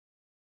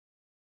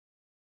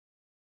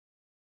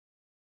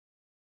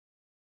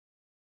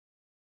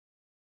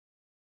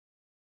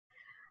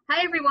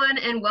Hi, everyone,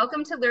 and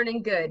welcome to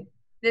Learning Good.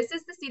 This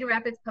is the Cedar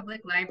Rapids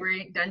Public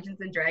Library Dungeons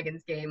 &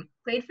 Dragons game,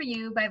 played for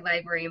you by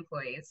library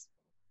employees.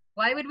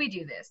 Why would we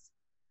do this?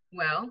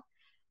 Well,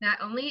 not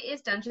only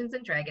is Dungeons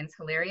 & Dragons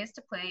hilarious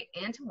to play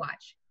and to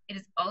watch, it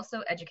is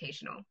also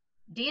educational.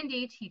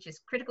 D&D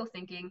teaches critical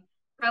thinking,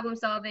 problem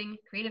solving,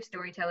 creative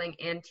storytelling,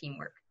 and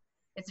teamwork.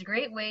 It's a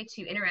great way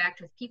to interact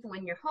with people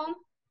in your home,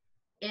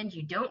 and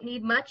you don't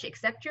need much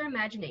except your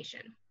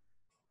imagination.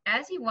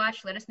 As you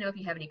watch, let us know if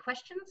you have any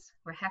questions.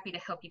 We're happy to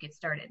help you get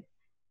started.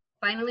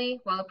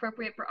 Finally, while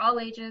appropriate for all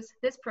ages,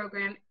 this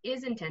program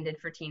is intended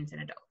for teens and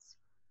adults.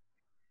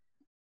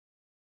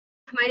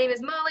 My name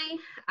is Molly.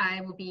 I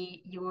will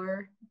be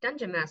your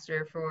dungeon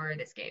master for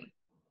this game.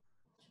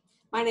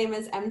 My name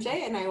is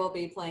MJ, and I will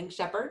be playing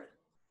Shepard.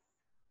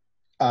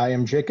 I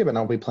am Jacob, and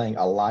I'll be playing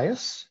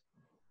Elias.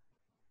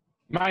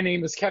 My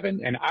name is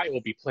Kevin, and I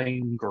will be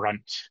playing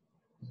Grunt.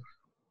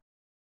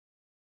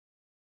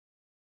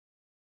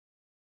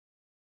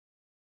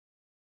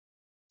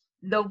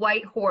 The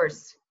White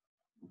Horse.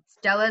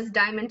 Stella's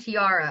Diamond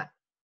Tiara.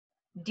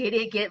 Did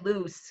it get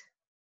loose?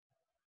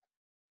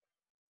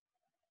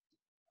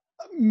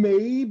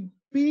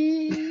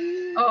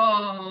 Maybe.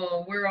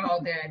 Oh, we're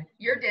all dead.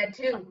 You're dead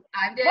too.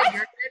 I'm dead. What?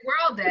 You're dead. We're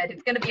all dead.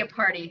 It's going to be a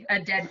party, a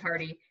dead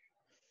party.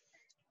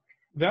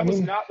 That was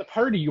not the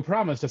party you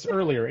promised us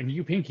earlier, and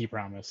you Pinky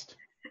promised.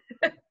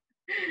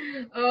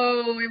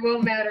 Oh, it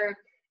won't matter.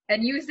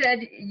 And you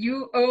said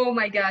oh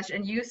my gosh,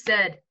 and you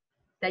said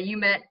that you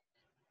met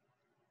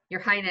Your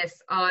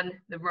Highness on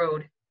the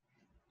road.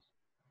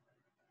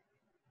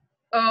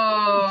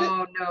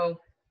 Oh no.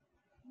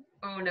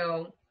 Oh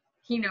no.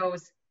 He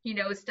knows. He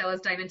knows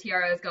Stella's Diamond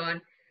Tiara is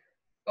gone.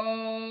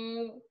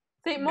 Oh.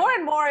 See, more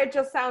and more it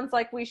just sounds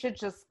like we should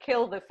just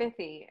kill the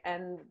Fithy,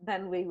 and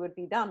then we would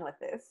be done with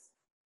this.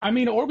 I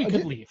mean, or we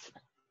could leave.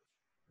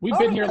 We've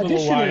been here a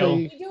little while.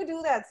 We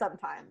do that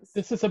sometimes.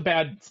 This is a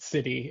bad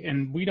city,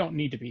 and we don't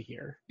need to be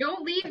here.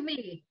 Don't leave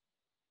me.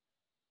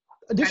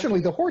 Additionally,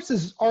 the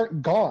horses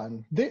aren't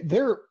gone.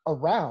 They're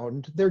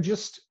around. They're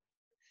just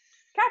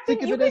Captain,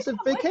 think of it as a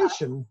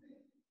vacation.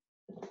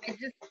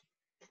 Listen.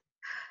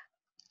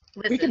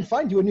 We can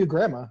find you a new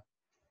grandma.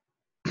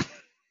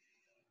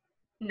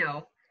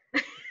 No.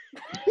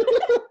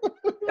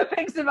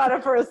 Thinks about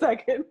it for a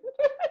second.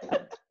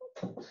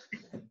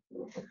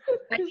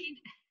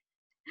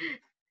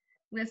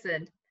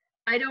 Listen,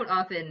 I don't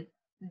often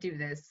do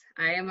this.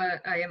 I am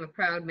a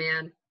proud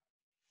man,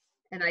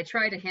 and I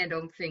try to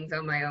handle things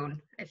on my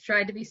own. I've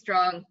tried to be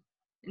strong,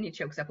 and he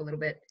chokes up a little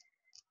bit.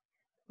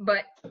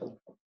 But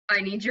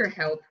I need your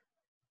help.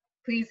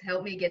 Please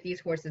help me get these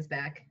horses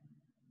back.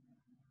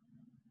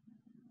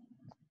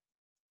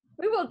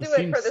 We will do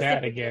it for the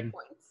sad again.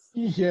 Points.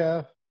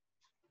 Yeah.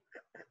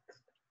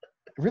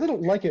 I really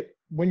don't like it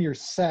when you're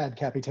sad,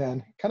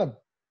 Capitan. Kind of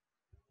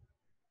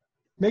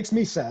makes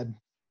me sad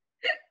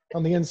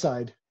on the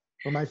inside,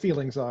 where my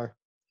feelings are.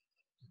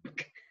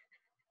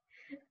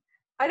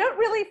 I don't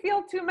really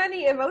feel too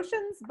many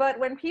emotions, but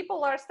when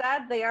people are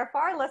sad, they are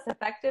far less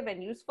effective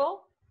and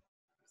useful.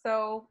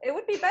 So it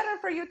would be better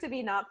for you to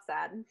be not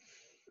sad.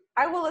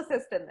 I will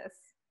assist in this.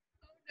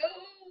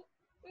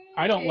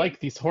 I don't like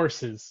these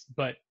horses,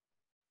 but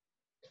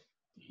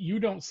you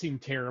don't seem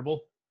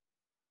terrible.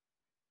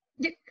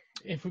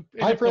 If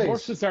the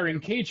horses are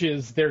in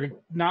cages, they're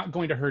not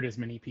going to hurt as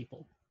many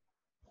people.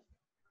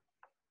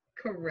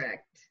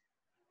 Correct.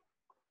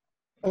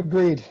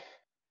 Agreed.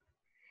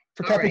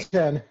 For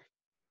Capitan. Right.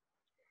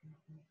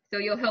 So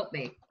you'll help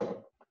me?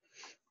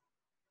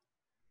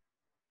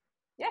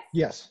 Yes.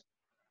 Yes.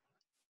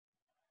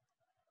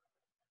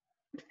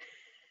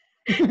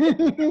 Okay,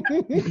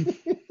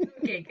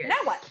 good.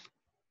 Now what?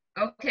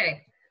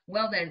 Okay.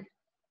 Well then,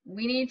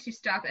 we need to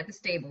stop at the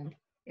stable.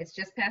 It's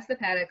just past the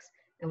paddocks,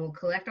 and we'll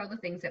collect all the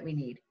things that we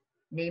need.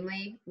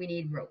 Namely, we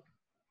need rope.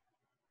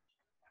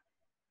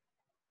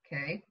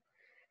 Okay.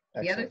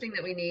 Excellent. The other thing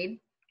that we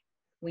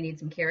need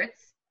some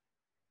carrots.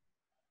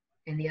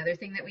 And the other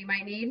thing that we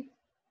might need,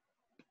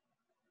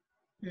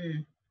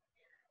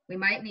 we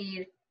might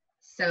need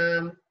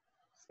some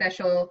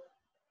special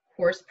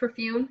horse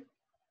perfume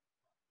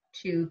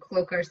to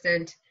cloak our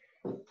scent.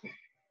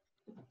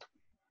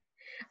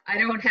 I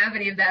don't have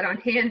any of that on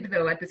hand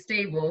though at the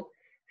stable,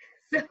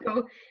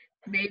 so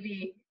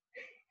maybe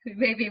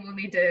we'll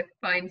need to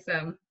find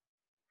some.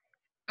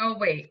 Oh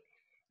wait,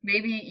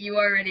 maybe you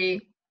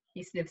already.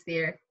 He sniffs the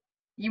air.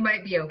 You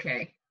might be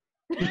okay.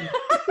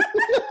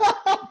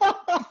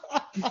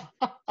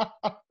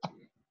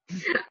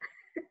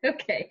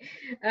 Okay.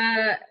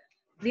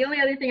 The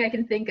only other thing I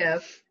can think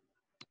of,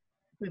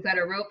 we've got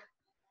our rope,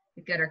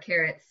 we've got our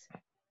carrots.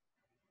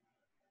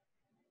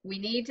 We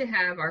need to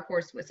have our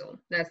horse whistle.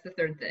 That's the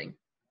third thing.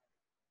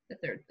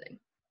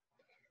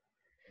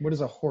 What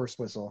is a horse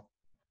whistle?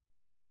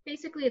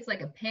 Basically, it's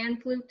like a pan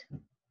flute,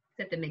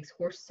 except it makes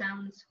horse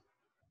sounds.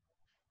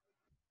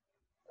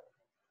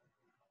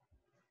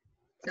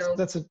 So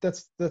that's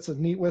a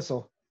neat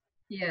whistle.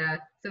 Yeah.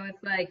 So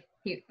it's like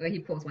he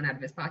pulls one out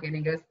of his pocket and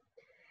he goes,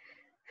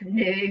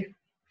 "Nay,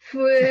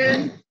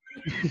 friend."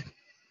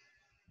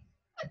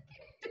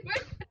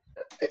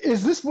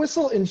 Is this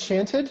whistle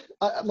enchanted?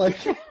 Like,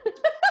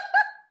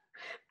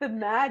 The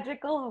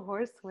magical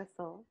horse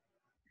whistle.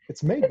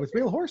 it's made with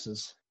real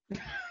horses.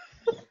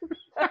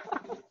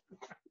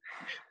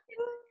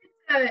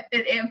 An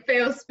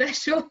Amphail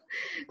special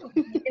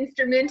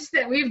instrument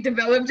that we've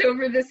developed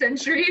over the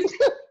centuries.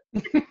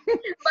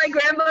 My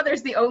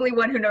grandmother's the only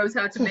one who knows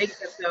how to make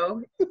them,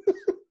 though.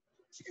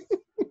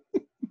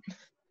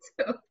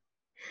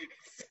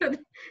 So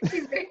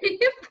she's very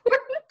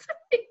important to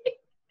me.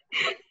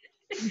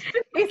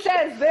 He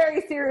says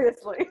very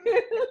seriously.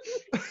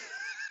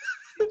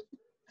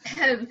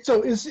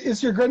 So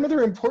is your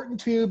grandmother important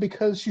to you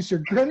because she's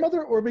your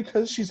grandmother or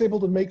because she's able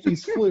to make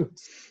these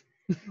flutes?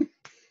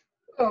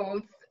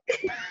 Both.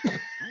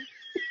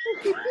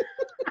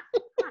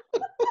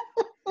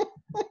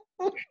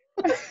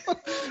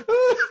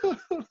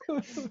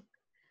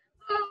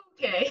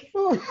 Okay.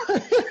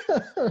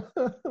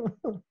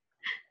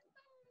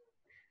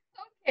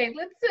 Okay,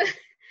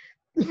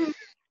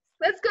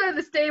 let's go to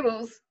the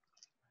stables.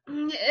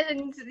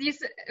 And you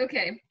said,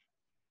 okay,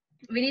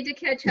 we need to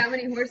catch how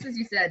many horses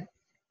you said?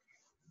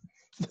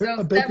 So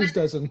A baker's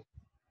dozen.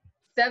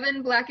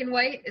 7 black and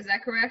white, is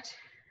that correct?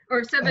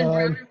 Or 7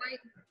 brown and white?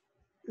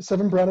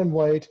 7 brown and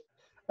white.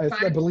 I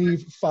 5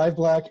 believe 5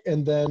 black,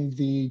 and then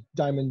the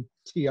diamond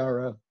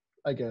tiara,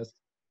 I guess.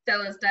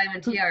 Stella's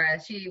diamond tiara.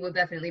 She will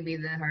definitely be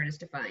the hardest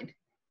to find.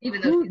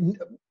 Even though she's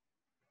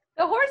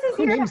The horses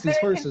Who here names have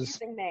these very horses?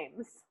 confusing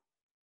names.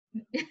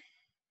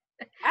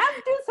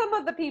 As do some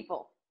of the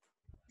people.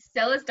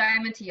 Stella's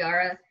diamond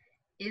tiara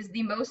is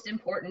the most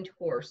important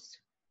horse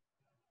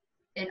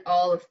in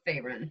all of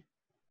Faerun.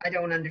 I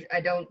don't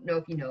know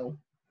if you know.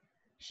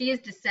 She is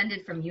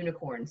descended from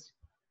unicorns.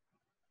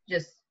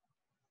 Just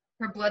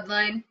her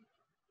bloodline,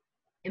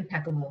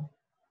 impeccable.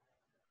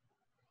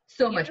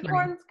 So much money,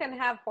 Unicorns can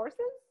have horses?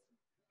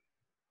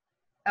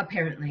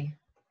 apparently.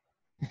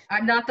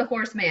 I'm not the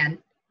horseman.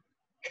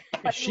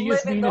 But Is she live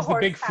as in mean the as the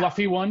big horse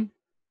fluffy one?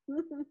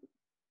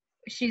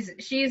 She's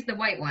the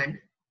white one.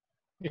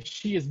 Is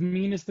she as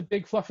mean as the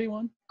big fluffy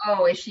one?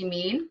 Oh, is she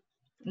mean?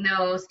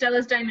 No,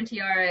 Stella's diamond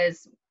tiara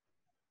is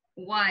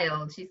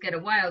wild. She's got a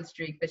wild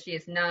streak, but she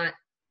is not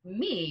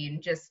mean.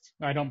 Just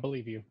I don't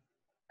believe you.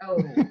 oh,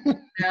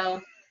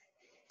 well,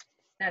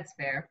 that's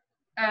fair.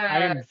 I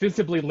am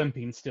visibly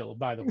limping still,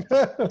 by the way.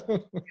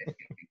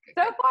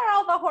 So far,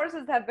 all the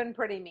horses have been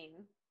pretty mean.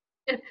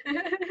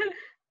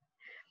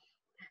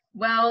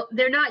 Well,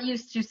 they're not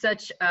used to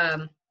such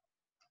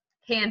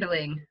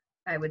handling,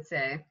 I would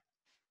say.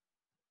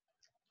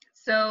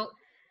 So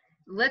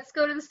let's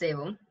go to the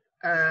stable.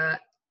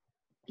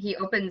 He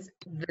opens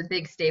the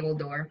big stable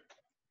door,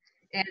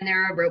 and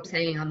there are ropes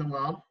hanging on the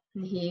wall.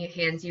 And he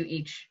hands you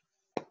each,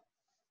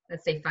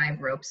 let's say,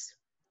 5 ropes.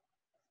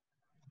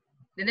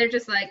 And they're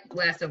just like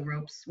lasso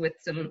ropes with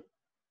some,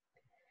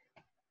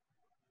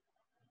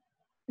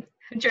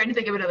 I'm trying to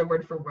think of another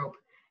word for rope.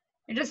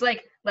 They're just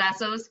like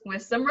lassos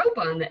with some rope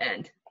on the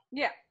end.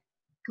 Yeah.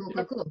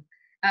 Cool.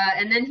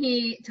 And then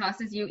he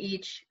tosses you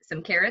each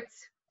some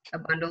carrots, a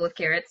bundle of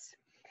carrots,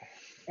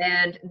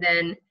 and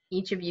then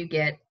each of you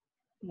get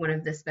one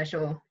of the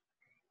special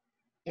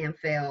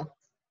Amphail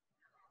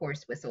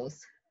horse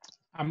whistles.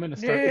 I'm going to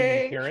start eating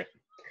a carrot.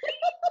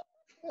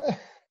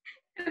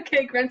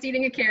 Okay, Grunt's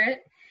eating a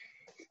carrot.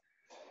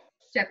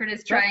 Shepherd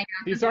is trying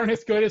out. These aren't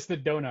as good as the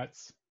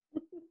donuts.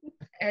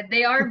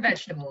 They are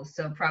vegetables,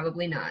 so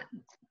probably not.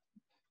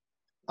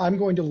 I'm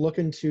going to look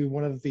into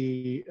one of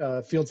the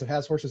fields that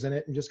has horses in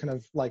it and just kind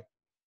of like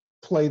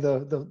play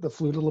the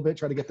flute a little bit,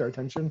 try to get their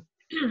attention.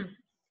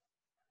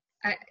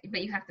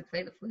 But you have to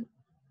play the flute.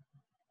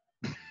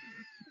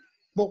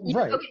 Well,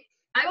 right. Okay,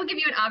 I will give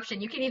you an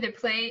option. You can either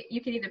play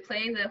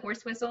the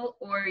horse whistle,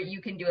 or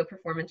you can do a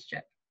performance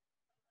check.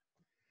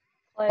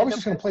 I was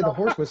just going to play the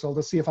horse whistle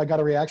to see if I got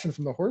a reaction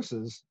from the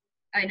horses.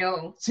 I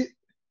know. See,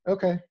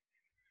 okay. Do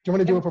you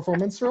want to do a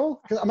performance roll?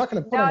 Because I'm not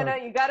going to put on No,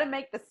 you got to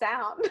make the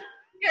sound.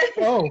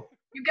 Oh.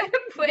 You gotta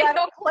play. You got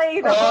to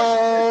play the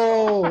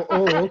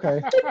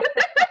Okay.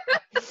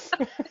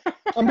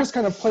 I'm just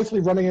kind of playfully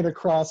running it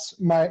across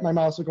my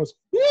mouse. It goes.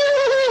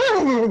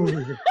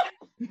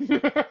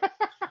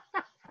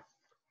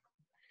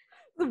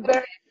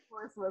 very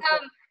horse whistle.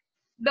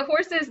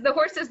 The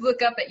horses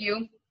look up at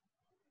you,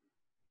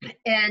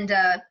 and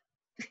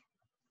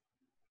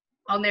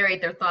I'll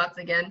narrate their thoughts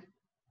again.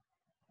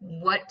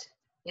 What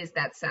is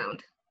that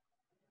sound?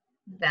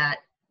 That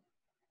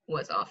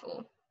was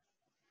awful.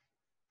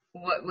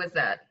 What was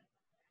that?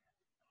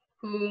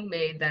 Who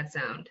made that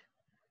sound?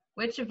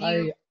 Which of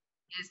you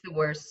is the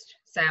worst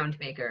sound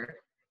maker?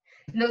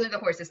 And those are the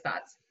horses'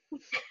 thoughts.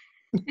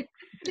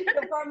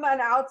 From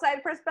an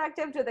outside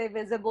perspective, do they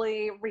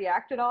visibly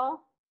react at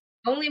all?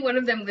 Only one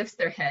of them lifts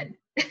their head.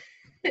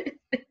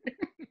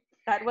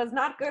 That was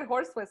not good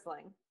horse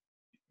whistling.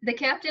 The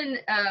captain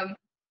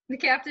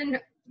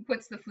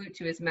puts the flute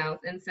to his mouth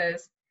and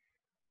says,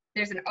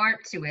 "There's an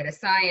art to it, a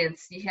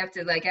science. You have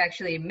to like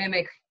actually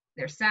mimic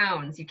their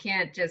sounds. You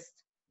can't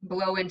just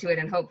blow into it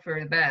and hope for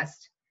the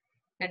best."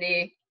 And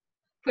he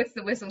puts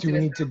the whistle to Do we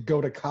his need to go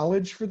to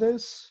college for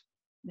this?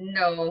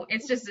 No,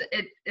 it's just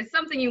it's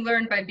something you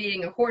learn by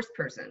being a horse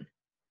person.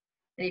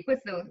 And he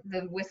puts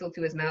the whistle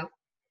to his mouth.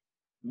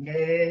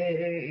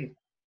 Nay.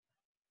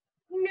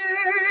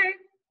 Nay.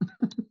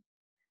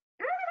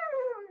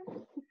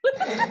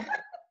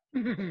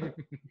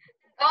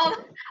 all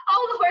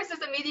the horses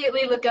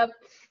immediately look up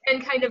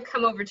and kind of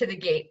come over to the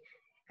gate,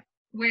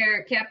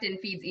 where Captain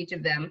feeds each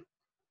of them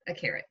a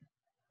carrot.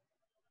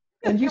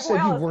 And you said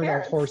you Well, weren't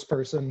carrots. a horse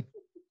person.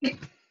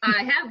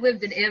 I have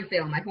lived in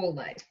Amphale my whole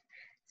life,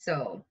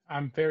 so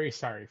I'm very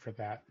sorry for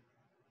that.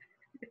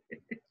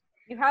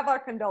 You have our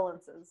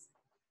condolences.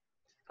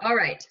 all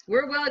right,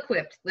 we're well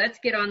equipped. Let's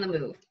get on the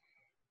move.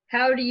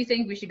 How do you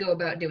think we should go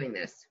about doing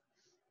this?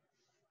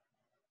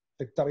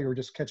 I thought we were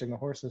just catching the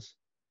horses.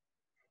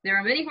 There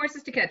are many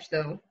horses to catch,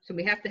 though, so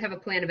we have to have a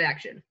plan of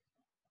action.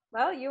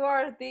 Well, you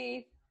are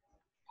the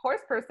horse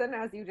person,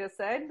 as you just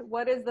said.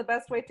 What is the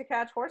best way to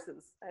catch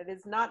horses? It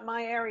is not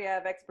my area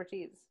of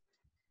expertise.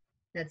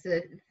 That's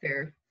a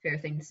fair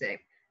thing to say.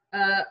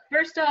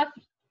 First off,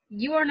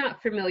 you are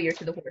not familiar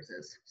to the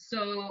horses,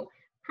 so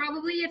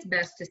probably it's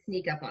best to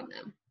sneak up on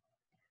them.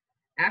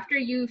 After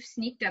you've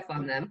sneaked up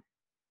on them,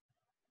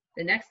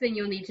 the next thing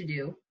you'll need to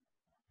do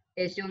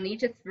is you'll need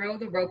to throw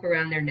the rope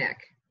around their neck,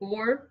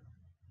 or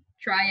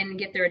try and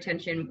get their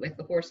attention with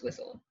the horse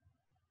whistle.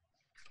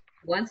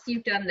 Once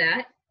you've done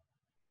that,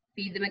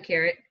 feed them a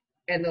carrot,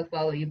 and they'll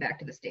follow you back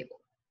to the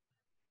stable.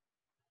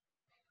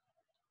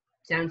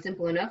 Sound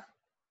simple enough?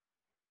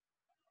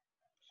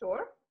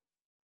 Sure.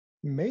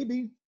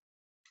 Maybe.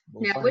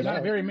 We'll Now, find which- Not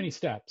out. very many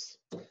steps.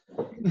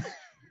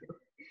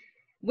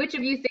 Which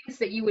of you thinks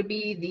that you would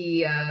be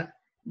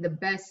the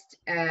best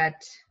at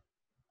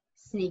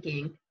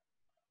sneaking?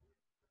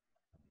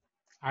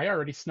 I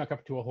already snuck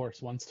up to a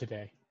horse once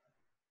today,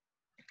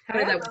 How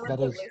did that work? That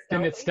is-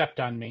 and it stepped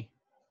on me.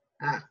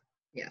 Ah,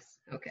 yes.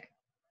 Okay.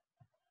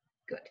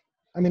 Good.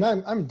 I mean,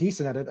 I'm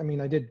decent at it. I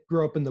mean, I did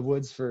grow up in the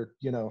woods for,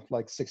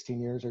 like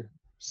 16 years or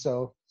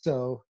so.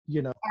 So,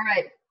 All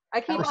right. I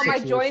keep For all my 6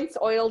 years. joints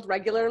oiled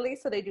regularly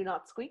so they do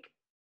not squeak.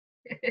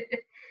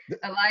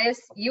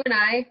 Elias, you and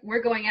I,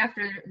 we're going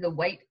after the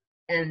white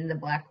and the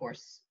black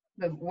horse.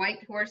 The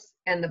white horse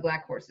and the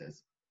black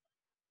horses.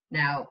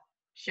 Now,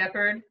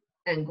 Shepherd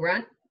and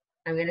Grunt,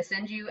 I'm going to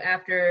send you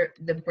after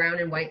the brown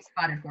and white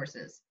spotted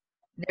horses.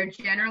 They're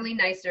generally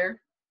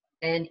nicer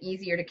and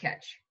easier to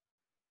catch.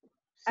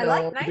 I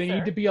like So- nice- Do they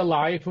need to be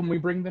alive when we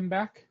bring them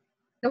back?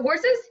 The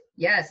horses?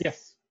 Yes.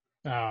 Yes.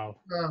 Oh,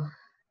 Oh,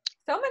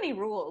 So many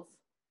rules.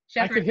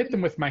 I Shepherd, could hit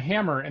them with my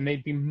hammer, and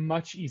they'd be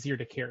much easier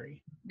to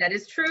carry. that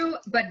is true,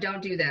 but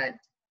don't do that.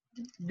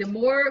 The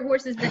more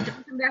horses that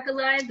don't come back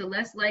alive, the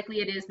less likely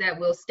it is that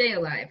we'll stay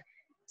alive.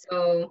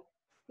 So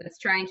let's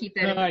try and keep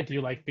that in I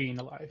do like being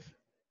alive.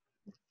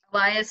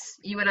 Elias,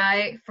 you and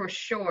I for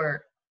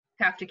sure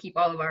have to keep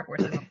all of our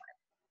horses alive.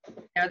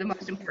 They're the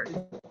most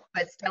important.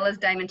 But Stella's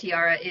diamond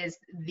tiara is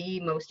the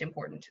most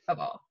important of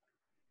all.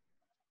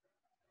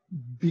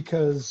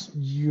 because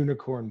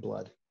unicorn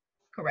blood.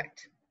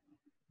 Correct.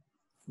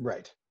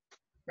 Right.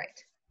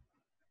 Right.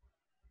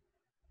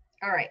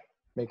 All right.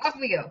 Makes Off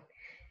we go.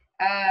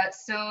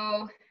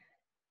 So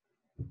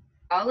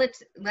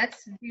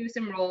let's do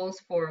some rolls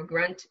for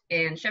Grunt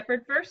and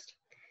Shepherd first.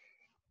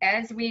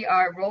 As we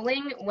are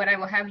rolling, what I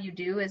will have you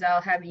do is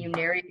I'll have you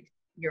narrate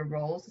your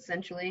rolls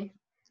essentially.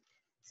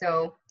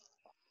 So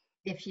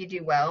if you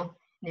do well,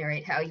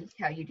 narrate how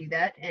you do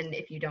that, and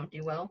if you don't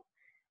do well,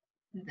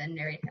 then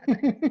narrate how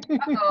that.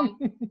 Uh-oh.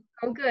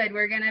 Oh, good.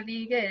 We're gonna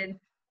be good.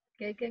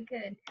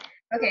 Good.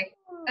 Okay.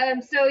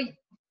 So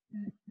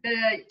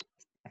the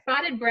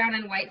spotted brown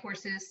and white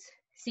horses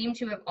seem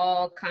to have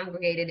all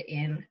congregated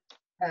in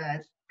a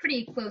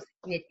pretty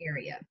close-knit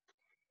area,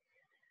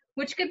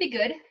 which could be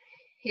good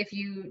if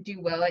you do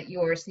well at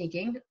your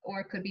sneaking,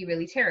 or it could be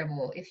really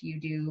terrible if you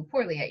do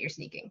poorly at your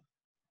sneaking.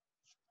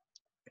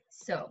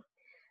 So,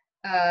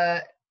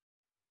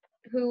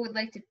 who would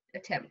like to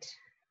attempt?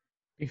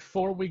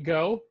 Before we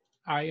go,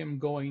 I am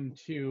going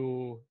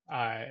to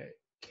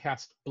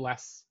cast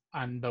Bless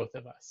on both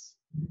of us.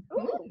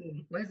 Ooh,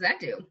 what does that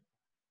do?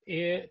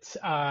 It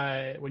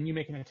when you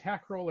make an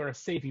attack roll or a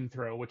saving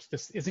throw, which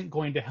this isn't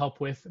going to help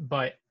with,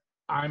 but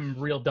I'm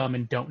real dumb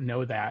and don't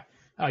know that.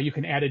 You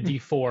can add a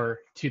D4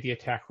 to the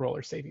attack roll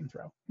or saving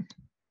throw.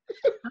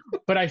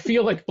 But I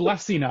feel like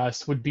blessing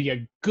us would be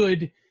a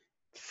good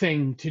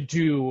thing to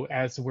do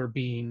as we're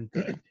being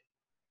good.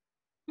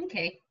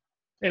 Okay.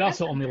 It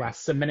also only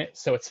lasts a minute,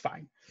 so it's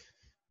fine.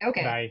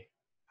 Okay.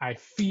 But I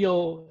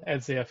feel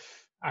as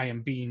if I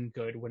am being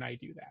good when I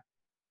do that.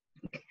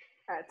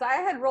 All right, so I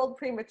had rolled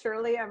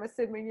prematurely. I'm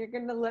assuming you're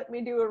going to let me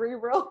do a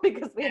re-roll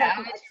because we Yeah,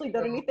 haven't let's actually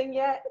done re-roll. anything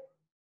yet.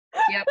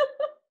 Yep.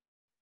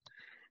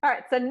 All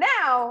right, so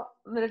now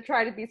I'm going to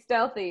try to be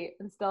stealthy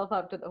and stealth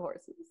up to the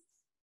horses.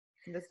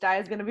 And this die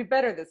is going to be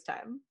better this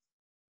time.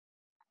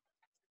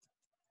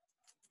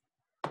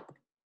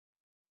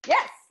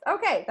 Yes,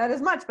 okay, that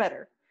is much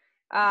better.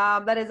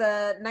 That is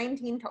a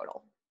 19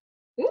 total.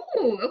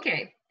 Ooh,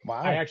 okay.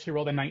 Wow. I actually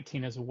rolled a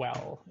 19 as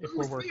well, if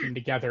we're working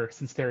together,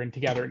 since they're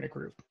together in a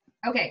group.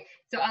 Okay,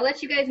 so I'll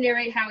let you guys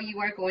narrate how you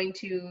are going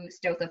to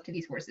stealth up to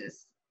these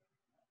horses.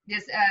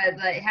 Just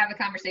like have a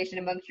conversation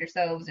amongst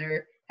yourselves,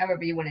 or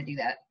however you want to do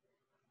that.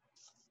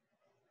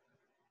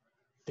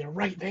 They're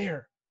right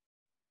there.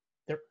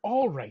 They're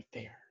all right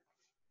there.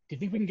 Do you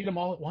think we can get them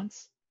all at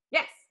once?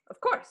 Yes, of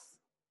course.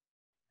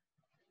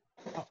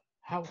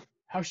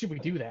 How should we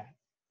do that?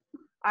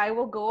 I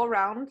will go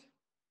around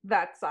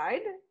that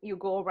side. You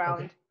go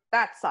around Okay.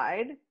 that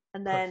side,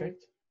 and then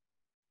Perfect.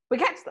 we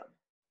catch them.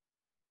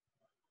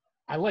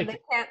 I like They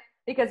it. can't,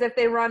 because if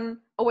they run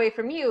away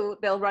from you,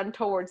 they'll run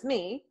towards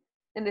me,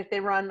 and if they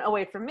run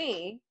away from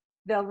me,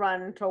 they'll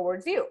run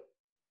towards you.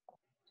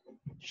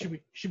 Should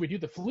we do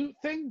the flute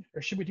thing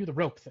or should we do the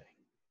rope thing?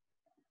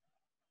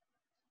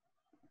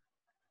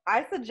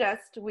 I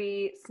suggest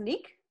we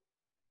sneak,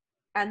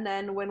 and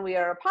then when we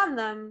are upon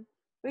them,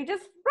 we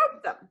just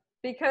rope them,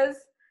 because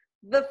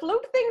the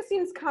flute thing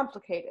seems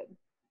complicated.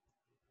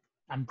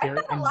 I'm I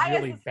thought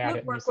really Elias's bad flute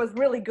at work music. was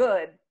really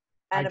good,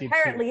 and I did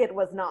apparently it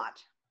was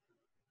not.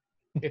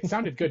 It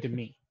sounded good to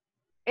me.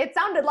 It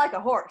sounded like a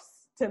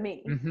horse to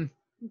me, Hmm.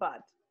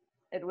 but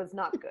it was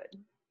not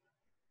good.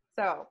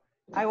 So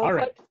I will All put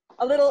right.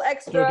 a little So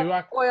extra do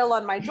I. oil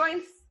on my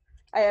joints.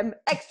 I am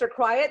extra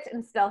quiet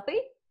and stealthy.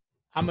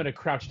 I'm gonna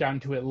crouch down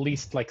to at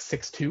least like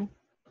 6'2".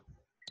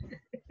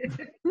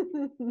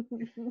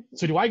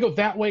 So do I go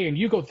that way and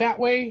you go that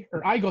way,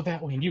 or I go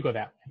that way and you go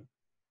that way?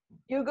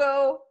 You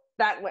go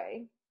that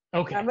way.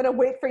 Okay. I'm going to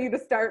wait for you to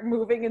start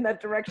moving in that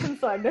direction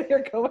so I know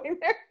you're going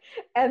there,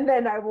 and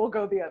then I will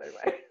go the other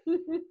way.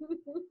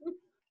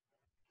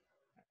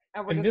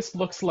 And this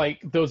looks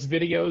like those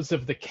videos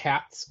of the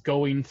cats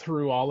going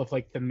through all of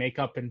like the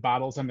makeup and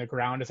bottles on the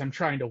ground as I'm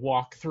trying to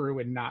walk through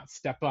and not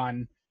step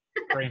on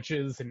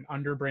branches and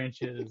under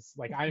branches.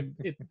 Like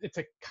it's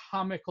a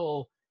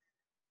comical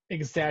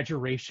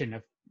exaggeration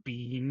of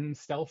being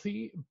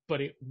stealthy,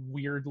 but it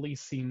weirdly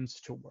seems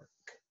to work.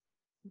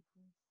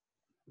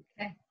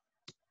 Okay.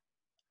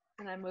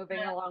 And I'm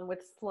moving along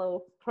with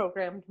slow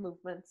programmed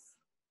movements.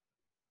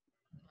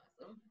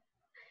 Awesome.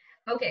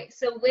 Okay,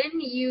 so when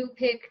you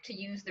pick to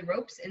use the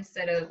ropes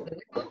instead of the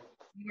whistle,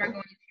 you are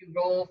going to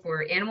roll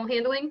for animal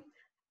handling.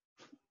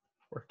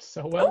 Worked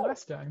so well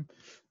last time.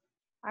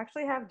 I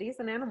actually have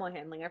decent animal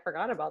handling. I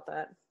forgot about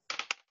that.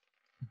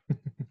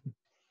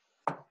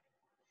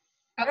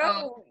 Uh-oh.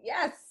 Oh,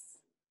 yes.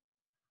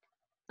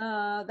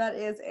 That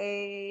is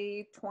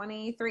a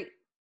 23.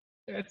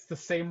 It's the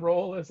same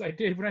roll as I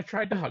did when I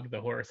tried to hug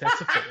the horse.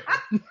 That's a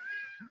fail.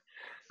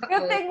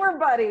 Good thing we're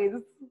buddies.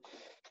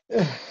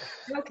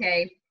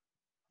 Okay.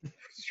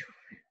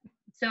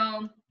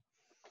 So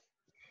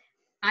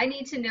I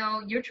need to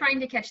know, you're trying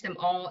to catch them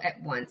all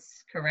at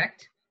once,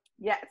 correct?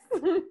 Yes.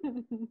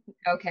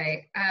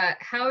 Okay.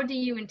 How do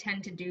you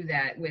intend to do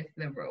that with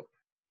the rope?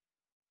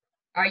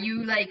 Are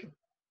you like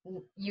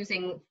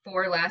using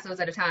 4 lassos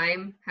at a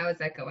time? How is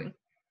that going?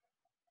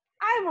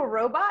 I'm a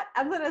robot.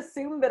 I'm going to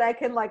assume that I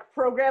can like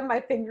program my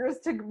fingers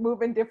to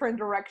move in different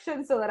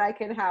directions so that I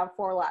can have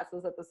 4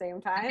 lassos at the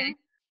same time. Okay.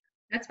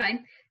 That's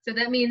fine. So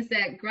that means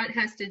that Grunt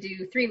has to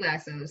do 3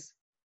 lassos,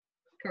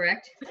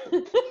 correct?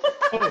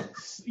 Oh,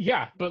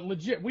 yeah, but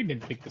legit, we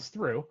didn't think this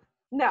through.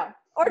 No.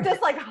 Or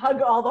just like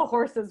hug all the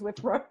horses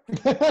with rope.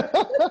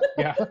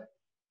 Yeah.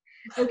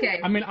 Okay.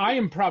 I mean, I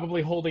am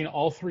probably holding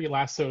all 3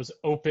 lassos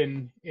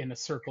open in a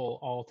circle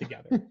all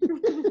together.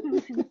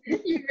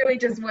 You really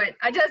just went,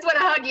 I just want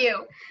to hug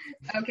you.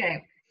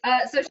 Okay.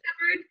 So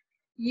Shepard,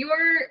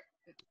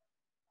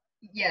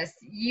 yes,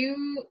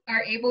 you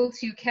are able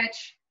to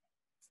catch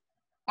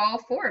all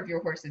 4 of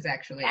your horses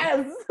actually.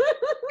 Yes.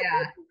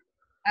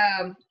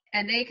 Yeah.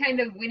 And they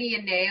kind of whinny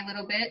and neigh a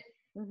little bit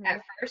Mhm.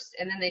 at first,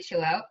 and then they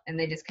chill out and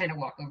they just kind of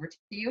walk over to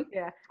you.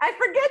 Yeah. I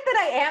forget that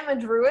I am a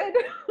druid.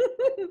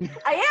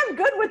 I am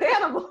good with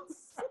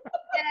animals.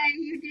 Yay,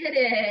 you did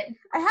it.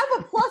 I have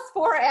a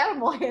 +4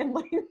 animal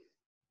handling.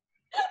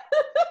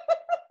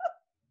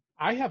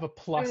 I have a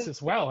plus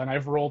as well, and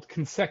I've rolled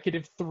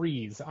consecutive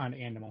 3s on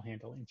animal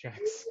handling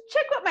checks.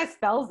 Check what my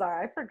spells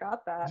are. I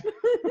forgot that.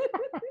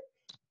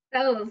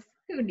 Spells,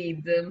 who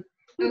needs them?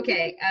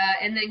 Okay,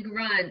 and then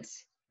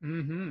Grunt.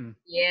 Mm-hmm.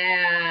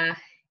 Yeah,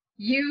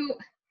 you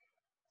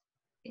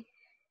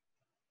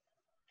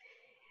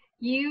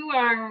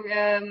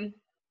are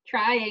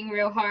trying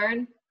real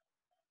hard,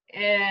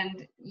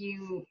 and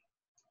you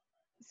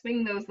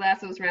swing those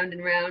lassos round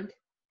and round,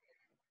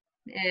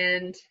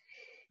 and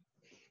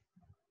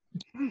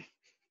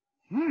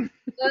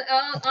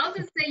I'll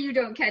just say you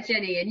don't catch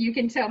any, and you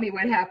can tell me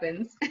what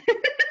happens.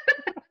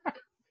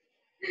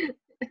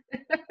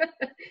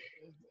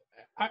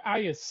 I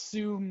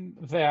assume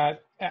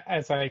that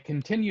as I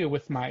continue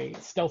with my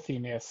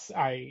stealthiness,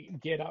 I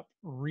get up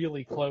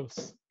really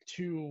close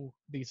to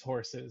these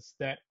horses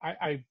that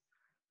I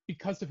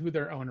because of who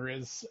their owner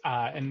is,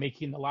 and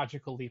making the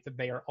logical leap that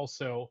they are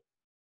also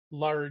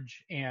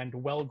large and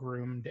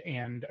well-groomed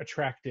and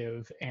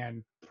attractive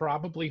and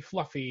probably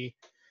fluffy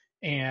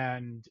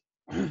and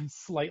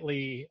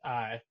slightly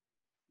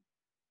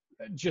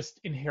just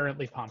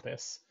inherently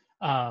pompous.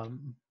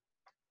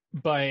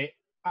 But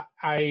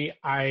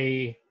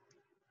I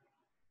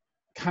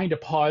kind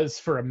of pause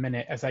for a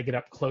minute as I get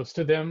up close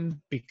to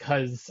them,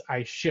 because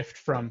I shift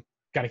from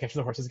gotta catch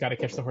the horses, gotta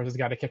catch the horses,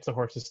 gotta catch the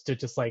horses, to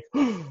just like,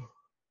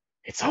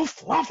 it's so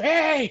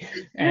fluffy,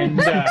 and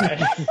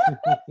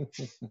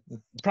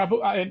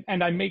probably,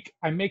 and I make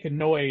a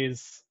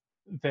noise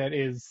that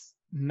is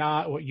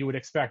not what you would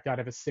expect out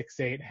of a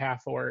 6'8"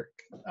 half orc.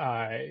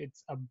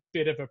 It's a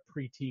bit of a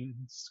preteen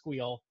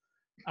squeal,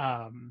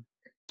 and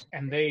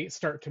they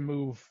start to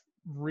move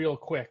real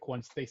quick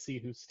once they see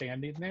who's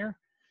standing there.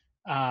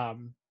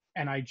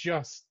 And I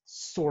just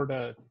sort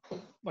of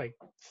like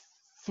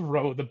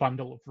throw the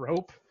bundle of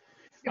rope,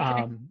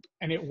 and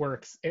it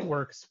works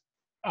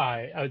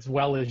as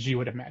well as you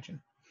would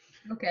imagine.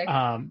 Okay.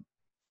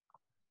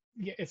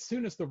 Yeah, as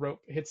soon as the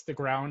rope hits the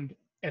ground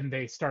and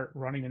they start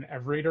running in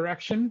every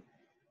direction,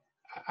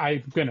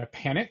 I'm gonna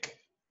panic,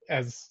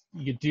 as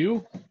you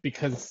do,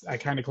 because I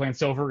kind of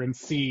glance over and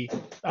see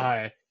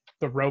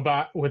the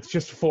robot with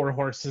just 4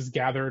 horses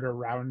gathered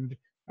around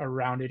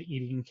it,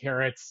 eating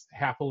carrots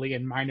happily,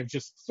 and mine have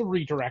just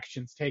 3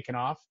 directions taken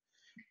off.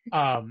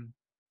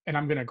 And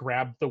I'm gonna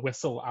grab the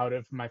whistle out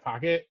of my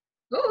pocket.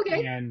 Oh,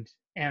 okay.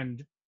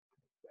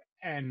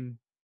 And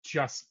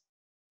just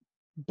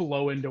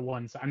blow into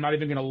one side. I'm not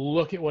even gonna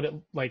look at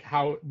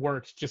how it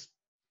works. Just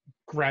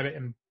grab it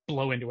and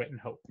blow into it and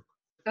hope.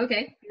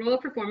 Okay. Roll a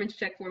performance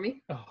check for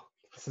me. Oh,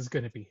 this is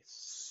gonna be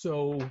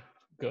so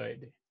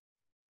good.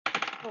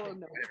 Oh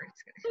no.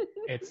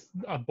 It's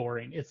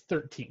boring. It's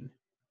 13.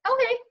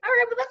 Okay. All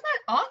right. Well, that's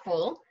not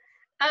awful.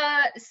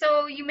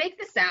 So you make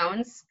the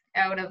sounds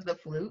out of the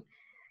flute,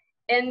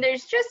 and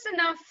there's just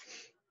enough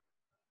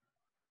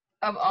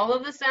of all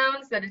of the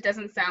sounds that it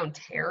doesn't sound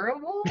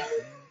terrible.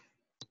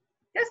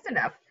 Just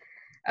enough.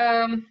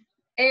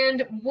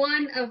 And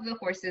one of the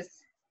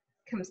horses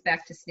comes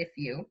back to sniff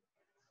you,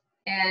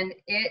 and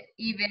it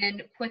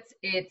even puts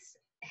its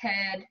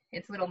head,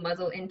 its little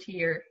muzzle, into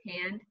your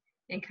hand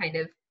and kind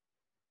of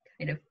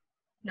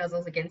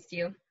nuzzles against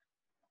you.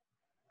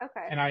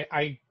 Okay. And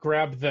I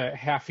grab the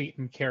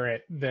half-eaten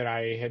carrot that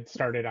I had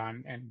started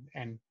on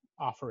and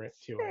offer it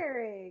to it.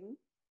 Sharing.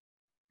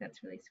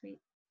 That's really sweet.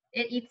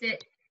 It eats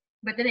it,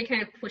 but then it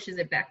kind of pushes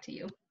it back to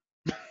you.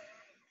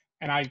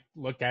 And I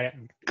look at it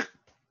and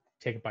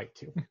take a bite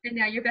too. And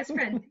now you're best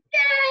friend.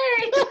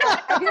 Yay!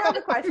 I do have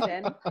a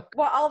question.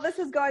 While all this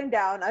is going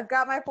down, I've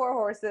got my 4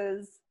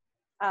 horses.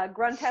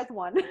 Grunt has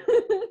 1.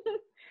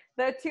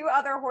 The 2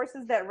 other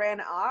horses that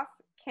ran off,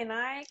 can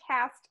I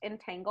cast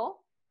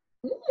Entangle?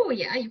 Oh,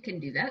 yeah, you can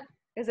do that.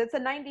 Because it's a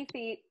 90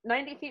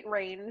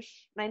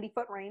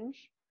 foot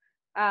range.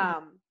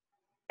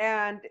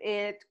 And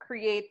it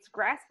creates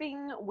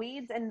grasping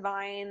weeds and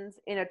vines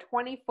in a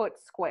 20-foot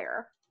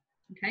square.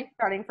 Okay.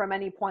 Starting from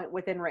any point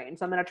within range.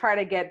 So I'm going to try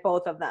to get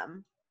both of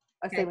them,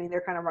 assuming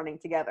they're kind of running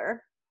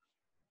together.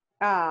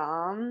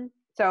 So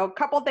a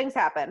couple things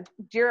happen.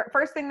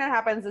 First thing that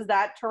happens is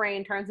that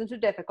terrain turns into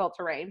difficult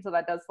terrain, so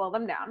that does slow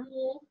them down.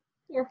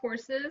 4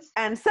 horses.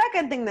 And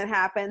second thing that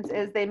happens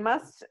is they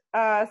must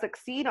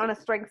succeed on a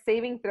strength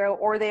saving throw,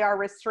 or they are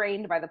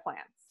restrained by the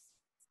plants.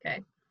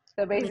 Okay.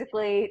 So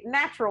basically,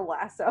 natural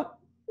lasso.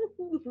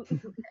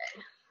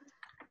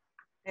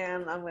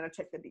 And I'm going to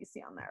check the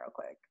DC on that real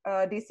quick.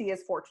 DC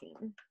is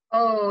 14.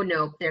 Oh,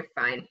 no, they're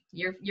fine.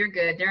 You're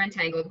good. They're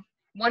entangled.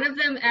 One of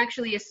them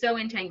actually is so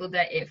entangled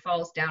that it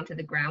falls down to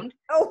the ground.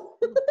 Oh.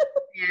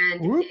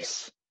 And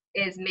Whoops.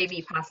 it is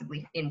maybe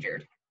possibly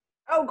injured.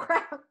 Oh,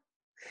 crap.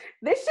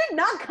 This should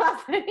not cause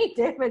any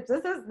damage.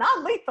 This is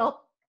not lethal.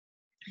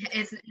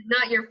 It's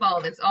not your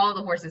fault. It's all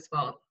the horse's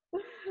fault.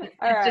 All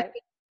right.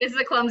 This is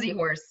a clumsy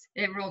horse.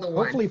 It rolled a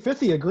 1. Hopefully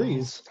 50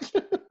 agrees.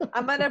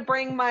 I'm going to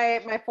bring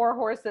my 4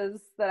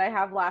 horses that I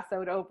have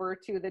lassoed over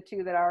to the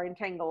 2 that are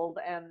entangled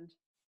and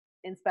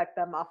inspect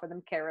them, offer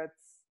them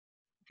carrots.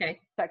 Okay.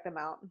 Check them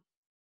out.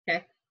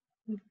 Okay.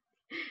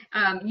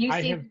 You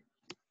see.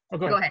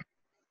 Go ahead.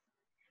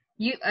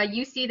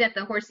 You see that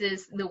the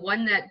horses, the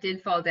one that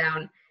did fall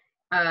down,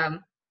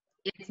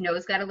 its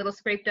nose got a little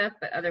scraped up,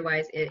 but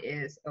otherwise it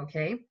is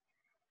okay.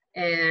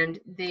 And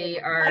they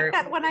are. Like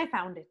that when I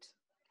found it.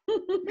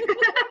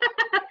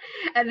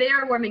 And they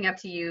are warming up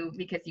to you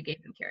because you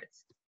gave them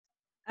carrots.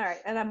 All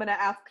right, and I'm going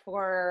to ask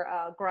for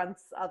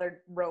Grunt's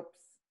other ropes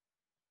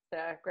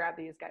to grab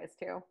these guys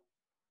too.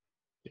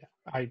 Yeah,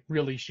 I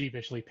really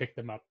sheepishly pick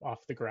them up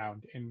off the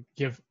ground and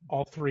give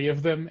all 3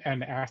 of them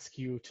and ask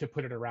you to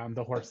put it around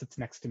the horse that's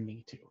next to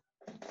me too.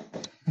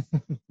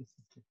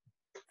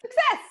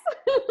 Success!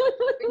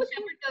 When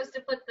Shepard goes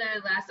to put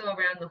the lasso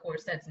around the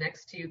horse that's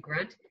next to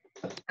Grunt,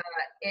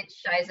 it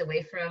shies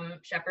away from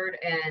Shepard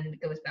and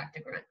goes back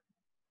to Grunt.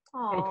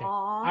 Aww. Okay.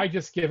 I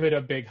just give it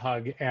a big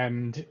hug.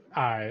 And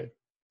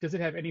does it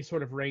have any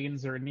sort of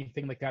reins or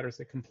anything like that, or is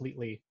it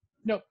completely?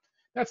 Nope,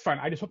 that's fine.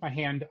 I just put my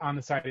hand on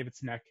the side of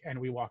its neck and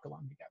we walk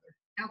along together.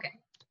 Okay,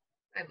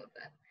 I love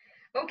that.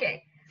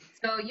 Okay,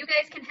 so you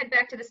guys can head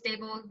back to the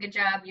stable. Good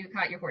job, you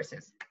caught your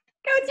horses.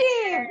 Go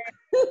team!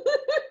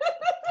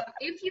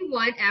 If you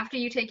want, after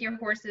you take your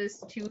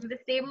horses to the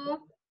stable,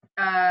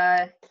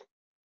 I'll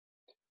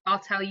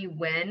tell you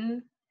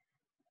when,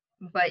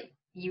 but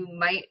you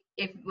might,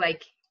 if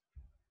like,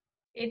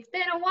 It's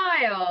been a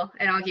while.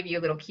 And I'll give you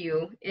a little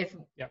cue if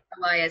Yep.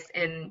 Elias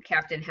and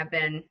Captain have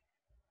been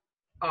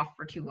off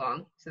for too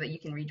long so that you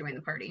can rejoin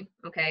the party.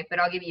 Okay. But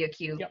I'll give you a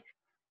cue Yep.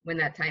 when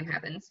that time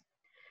happens.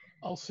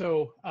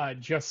 Also,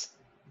 just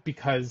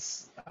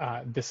because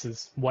this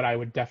is what I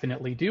would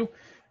definitely do,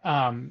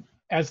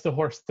 as the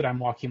horse that I'm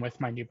walking with,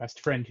 my new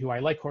best friend, who I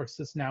like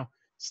horses now,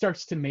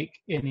 starts to make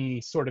any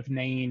sort of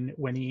neighing,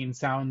 whinnying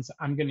sounds,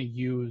 I'm going to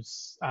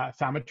use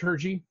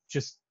thaumaturgy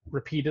just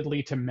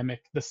repeatedly to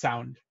mimic the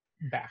sound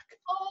back.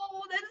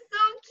 Oh, that's so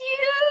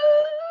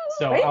cute.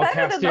 So Way I'll better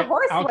cast than the it.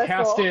 horse I'll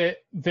cast whistle.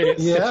 it that it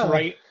sits Yeah.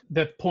 right.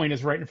 The point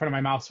is right in front of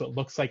my mouth, so it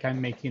looks like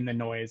I'm making the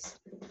noise,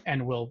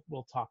 and we'll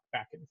talk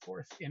back and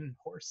forth in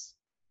horse.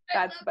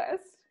 That's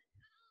best.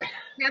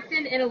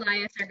 Captain and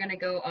Elias are going to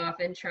go off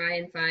and try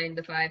and find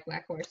the 5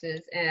 black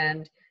horses.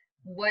 And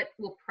what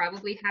will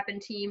probably happen,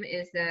 team,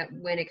 is that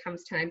when it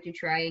comes time to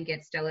try and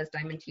get Stella's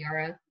diamond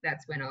tiara,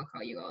 that's when I'll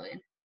call you all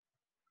in.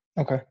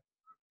 Okay.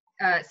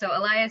 So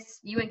Elias,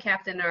 you and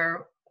Captain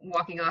are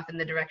walking off in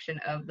the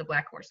direction of the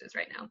black horses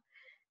right now.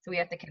 So we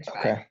have to catch 5.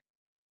 Okay.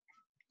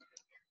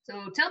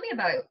 So tell me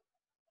about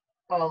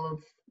all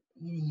of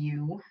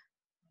you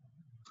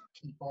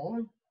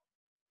people.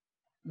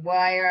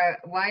 Why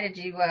did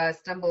you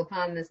stumble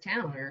upon this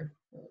town or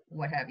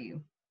what have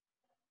you?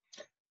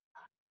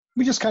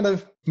 We just kind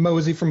of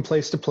mosey from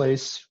place to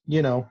place,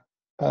 you know,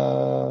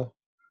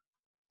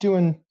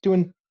 doing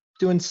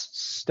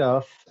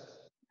stuff.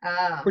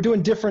 Ah, We're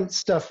doing different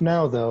stuff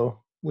now,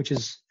 though, which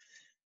is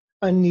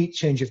a neat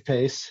change of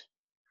pace.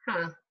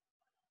 huh.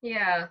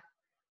 Yeah.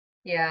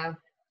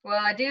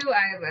 Well, I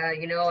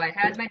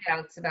had my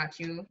doubts about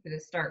you to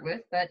start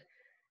with, but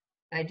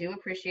I do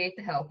appreciate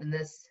the help in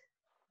this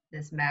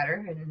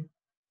matter and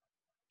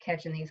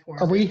catching these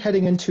horses. Are we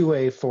heading into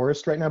a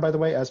forest right now, by the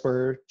way, as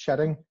we're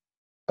chatting?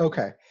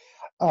 Okay.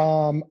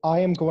 I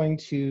am going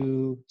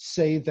to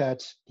say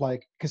that,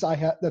 like, because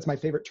that's my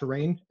favorite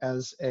terrain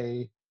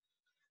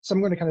so I'm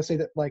going to kind of say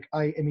that, like,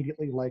 I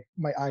immediately, like,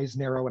 my eyes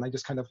narrow and I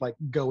just kind of, like,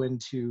 go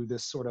into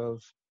this sort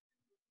of,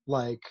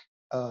 like,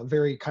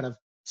 very kind of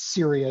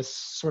serious,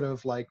 sort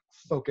of, like,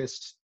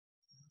 focused,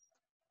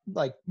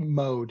 like,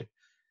 mode.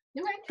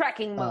 Okay.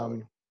 Tracking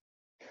mode.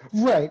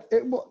 Right.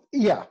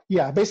 Yeah.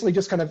 Basically,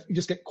 just kind of you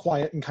just get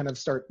quiet and kind of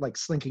start like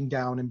slinking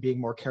down and being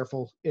more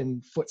careful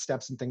in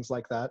footsteps and things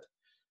like that.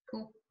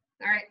 Cool.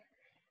 All right.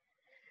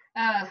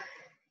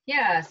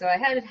 Yeah, so I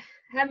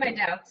had my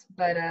doubts,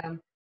 but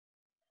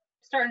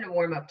starting to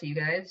warm up to you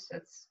guys.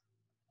 That's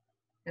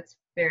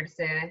fair to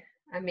say.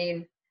 I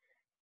mean,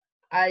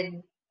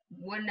 I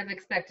wouldn't have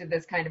expected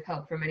this kind of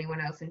help from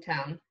anyone else in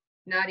town.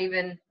 Not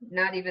even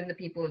the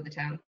people of the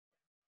town.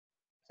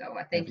 So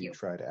I thank Have you. you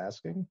tried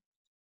asking?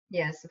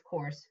 Yes, of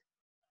course.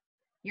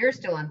 You're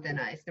still on thin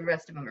ice. The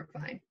rest of them are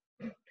fine.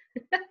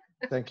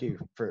 Thank you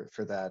for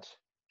that.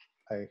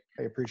 I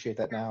appreciate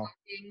that now.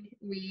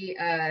 We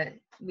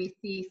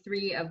see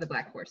 3 of the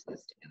black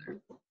horses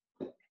together.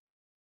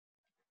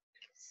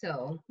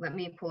 So let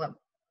me pull up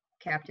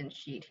Captain's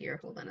sheet here.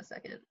 Hold on a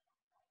second.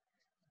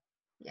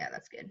 Yeah,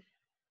 that's good.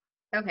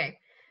 Okay.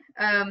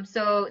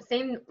 So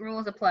same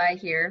rules apply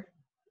here.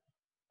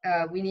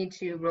 We need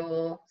to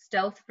roll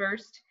stealth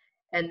first,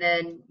 and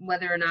then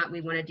whether or not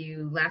we want to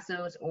do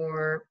lassos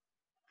or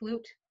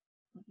flute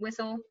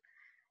whistle.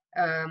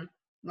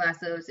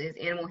 Lassos is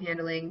animal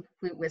handling,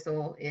 flute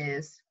whistle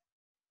is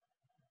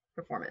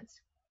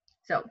performance.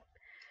 So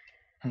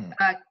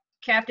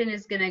Captain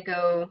is going to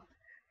go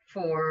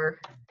for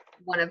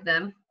one of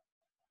them.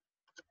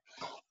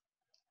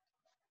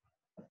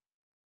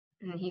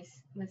 And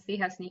let's see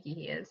how sneaky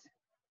he is.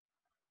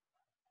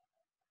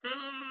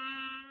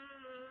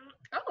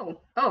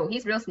 Oh,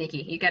 he's real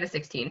sneaky. He got a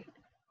 16.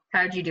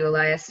 How'd you do,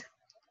 Elias?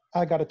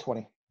 I got a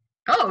 20.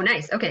 Oh,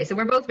 nice. Okay, so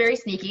we're both very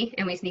sneaky,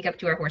 and we sneak up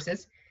to our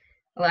horses.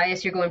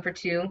 Elias, you're going for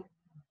 2.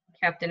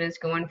 Captain is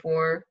going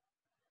for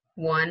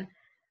 1.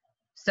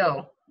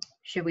 So,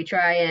 should we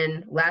try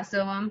and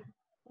lasso him,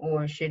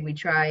 or should we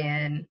try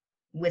and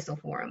whistle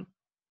for him?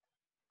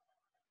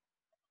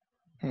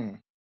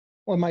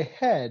 Well, in my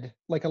head,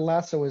 like a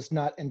lasso is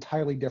not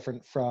entirely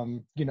different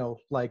from,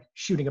 like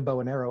shooting a bow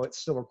and arrow. It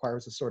still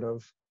requires a sort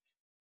of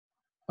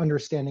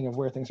understanding of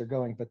where things are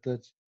going, but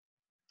it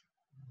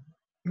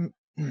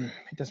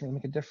doesn't really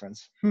make a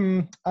difference.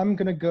 I'm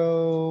gonna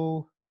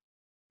go.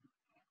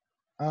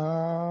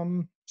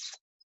 Hold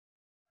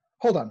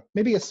on,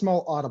 maybe a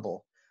small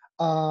audible.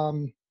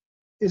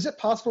 Is it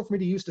possible for me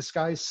to use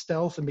disguise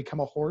stealth and become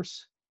a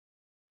horse?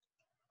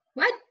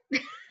 What?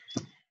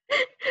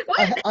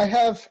 What? I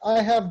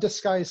have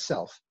disguise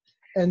self,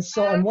 and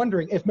so I'm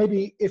wondering if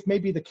maybe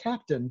the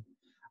captain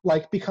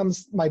like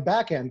becomes my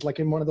back end, like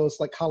in one of those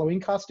like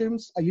Halloween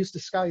costumes. I use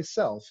disguise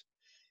self,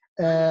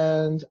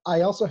 and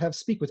I also have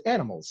speak with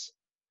animals,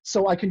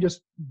 so I can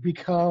just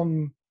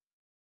become,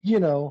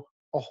 a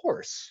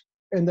horse,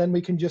 and then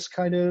we can just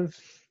kind of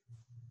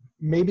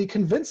maybe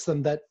convince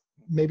them that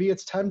maybe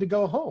it's time to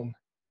go home.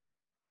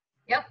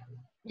 Yep,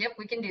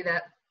 we can do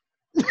that.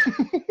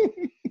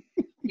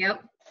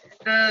 Yep.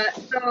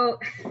 So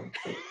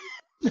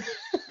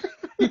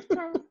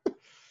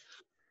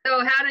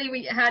So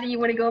how do you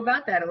want to go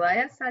about that,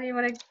 Elias? Are you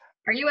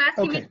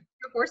asking me Okay.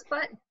 for a horse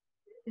butt?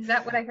 Is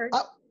that what I heard?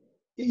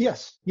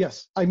 Yes.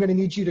 I'm going to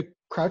need you to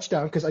crouch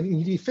down because I need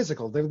you to be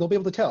physical. They'll be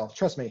able to tell.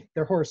 Trust me.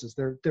 They're horses.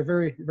 They're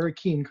very, very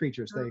keen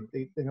creatures.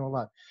 They know a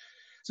lot.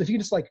 So if you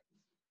can just like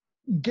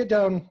get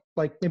down,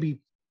 like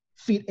maybe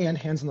feet and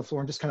hands on the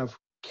floor and just kind of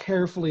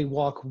carefully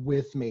walk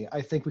with me,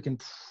 I think we can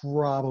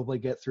probably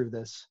get through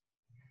this.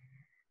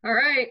 All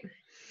right.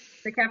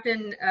 The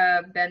captain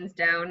bends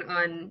down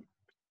on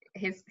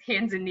his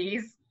hands and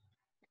knees.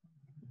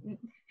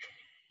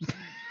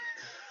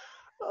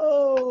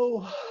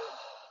 Oh.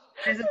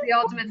 This is the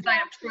ultimate sign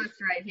of trust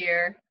right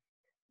here.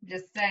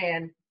 Just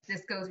saying. If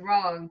this goes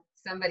wrong,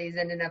 somebody's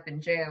ending up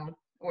in jail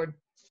or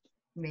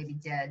maybe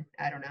dead.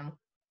 I don't know.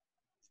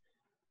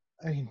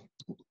 I mean,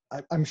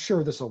 I'm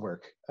sure this will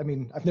work. I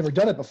mean, I've never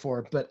done it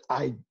before, but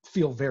I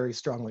feel very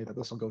strongly that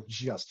this will go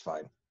just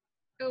fine.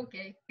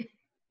 Okay.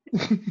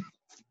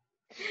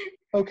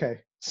 Okay,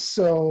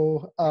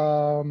 so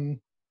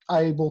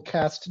I will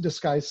cast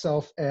Disguise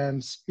Self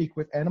and Speak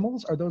with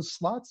Animals. Are those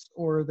slots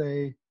or are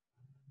they?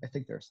 I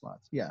think they're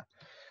slots, yeah.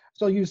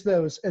 So I'll use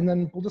those, and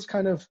then we'll just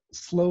kind of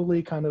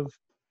slowly, kind of,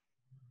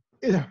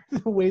 in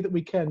the way that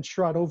we can,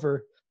 trot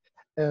over,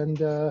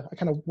 and I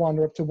kind of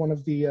wander up to one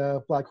of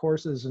the black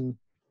horses and,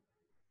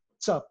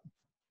 what's up?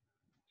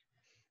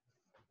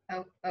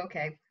 Oh,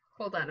 okay.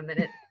 Hold on a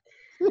minute.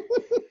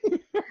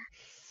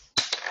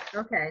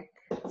 Okay.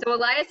 So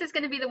Elias is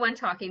going to be the one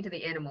talking to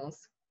the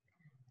animals.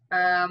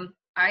 I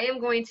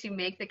am going to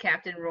make the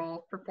captain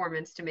roll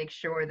performance to make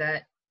sure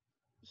that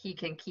he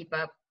can keep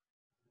up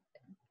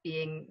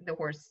being the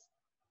horse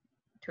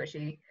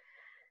Tushy.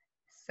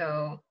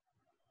 So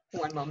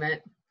one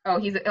moment. Oh,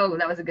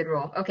 that was a good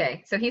roll.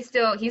 Okay. So he's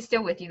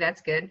still with you.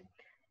 That's good.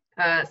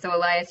 So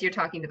Elias, you're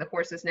talking to the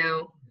horses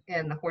now,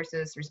 and the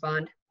horses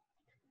respond.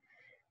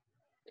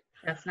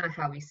 That's not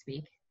how we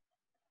speak.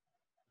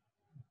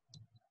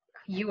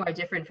 You are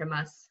different from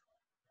us.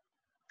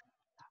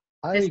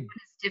 This one is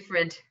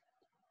different.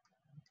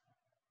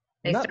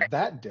 Not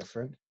that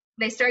different.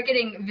 They start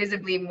getting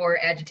visibly more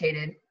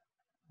agitated.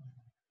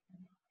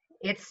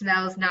 It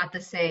smells not the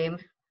same.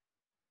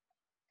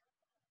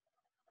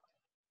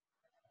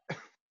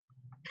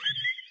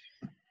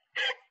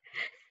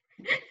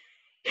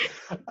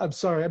 I'm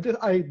sorry.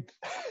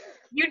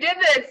 You did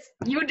this.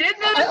 You did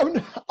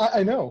this.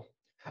 I know.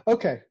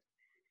 Okay.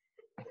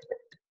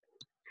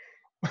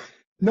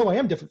 No, I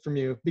am different from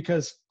you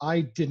because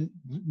I didn't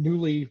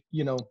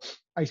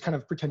I kind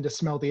of pretend to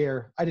smell the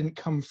air. I didn't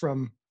come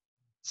from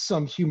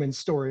some human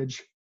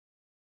storage.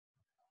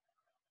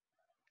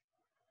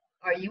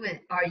 Are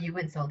you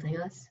insulting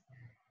us?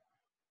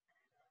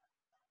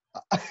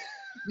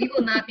 We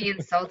will not be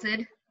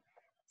insulted,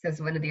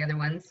 says one of the other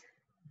ones.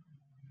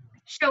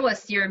 Show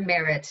us your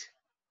merit,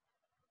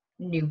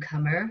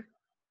 newcomer.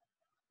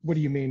 What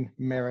do you mean,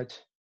 merit?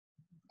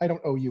 I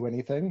don't owe you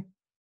anything.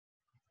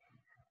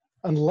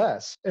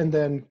 Unless, and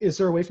then is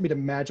there a way for me to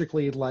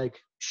magically like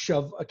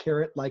shove a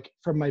carrot like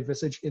from my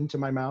visage into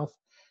my mouth?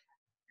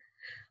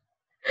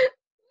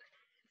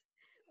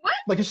 What?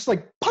 Like it's just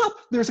like pop,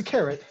 there's a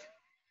carrot.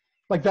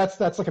 Like that's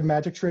like a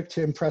magic trick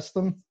to impress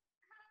them.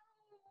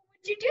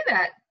 Would you do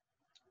that?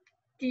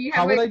 Do you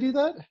have how would I do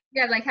that?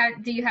 Yeah, like how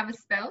do you have a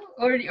spell?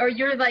 Or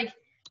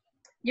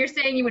you're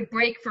saying you would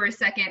break for a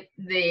second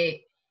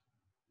the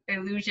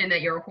illusion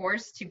that you're a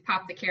horse to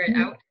pop the carrot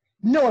out?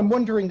 No, I'm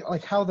wondering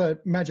like how the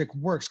magic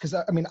works because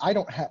I mean I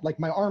don't have like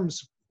my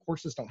arms.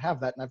 Horses don't have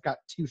that, and I've got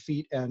 2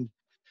 feet and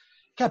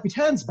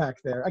Capitan's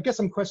back there. I guess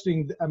I'm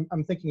questioning.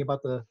 I'm thinking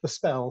about the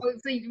spell. Oh,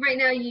 so right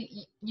now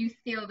you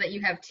feel that you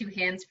have 2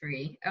 hands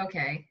free.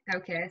 Okay,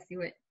 I see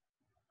what.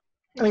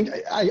 I mean,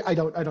 I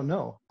don't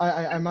know.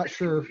 I'm not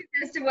sure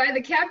as to why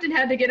the captain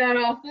had to get on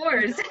all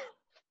fours.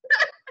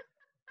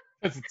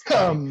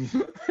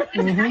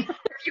 mhm.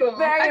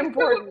 Very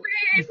important.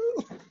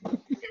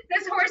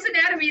 This horse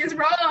anatomy is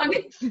wrong.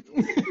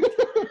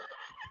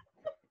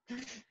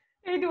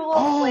 You do a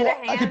little play to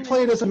hand. I could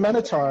play it as a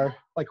minotaur,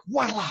 like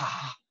voila.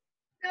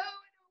 No, I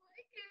don't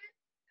like it.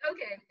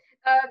 Okay.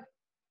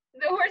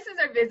 The horses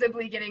are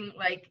visibly getting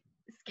like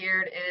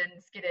scared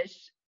and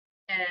skittish,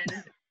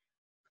 and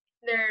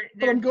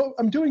But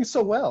I'm doing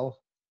so well.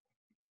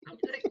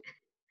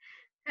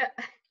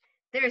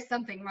 There is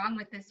something wrong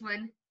with this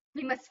one.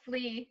 We must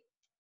flee.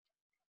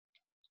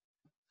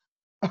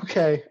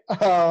 Okay.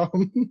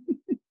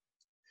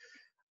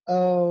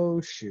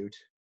 Oh shoot.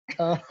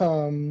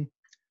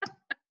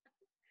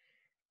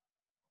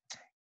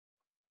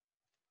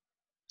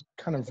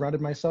 Kind of routed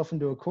myself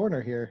into a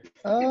corner here.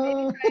 Maybe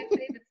try and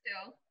save it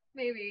still.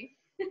 Maybe.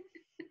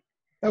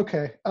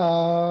 Okay.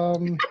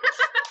 Grun's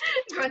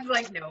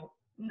like, no,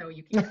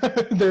 you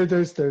can't.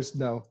 there's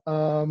no.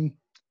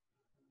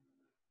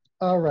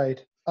 All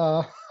right.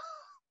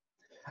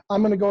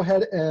 I'm gonna go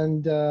ahead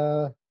and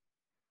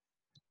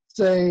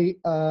say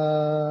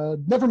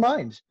never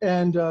mind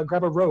and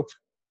grab a rope.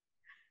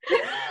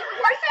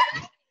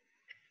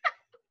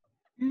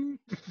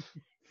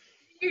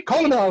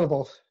 Call an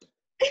audible.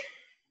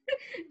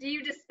 Do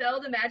you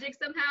dispel the magic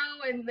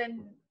somehow and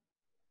then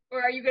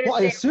Or are you going to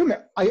Well,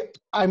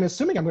 I'm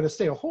assuming I'm going to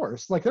stay a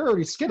horse. Like, they're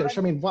already skittish.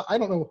 I mean, what? I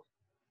don't know.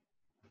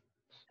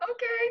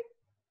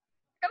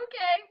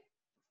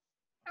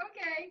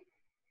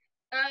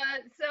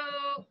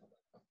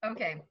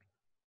 Okay.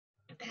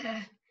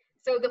 Okay.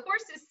 So the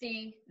horses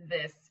see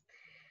this.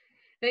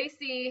 They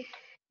see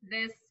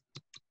this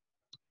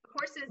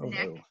horse's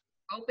neck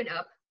open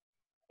up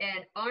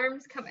and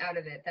arms come out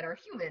of it that are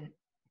human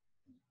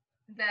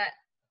that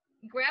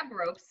grab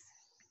ropes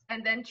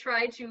and then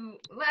try to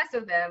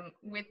lasso them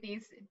with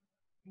these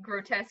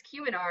grotesque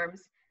human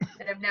arms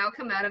that have now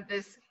come out of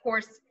this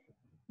horse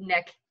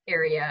neck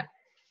area.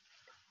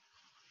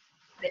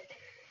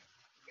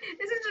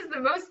 This is just the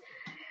most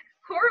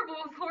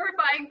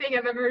horrifying thing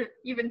I've ever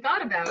even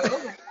thought about.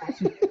 Oh my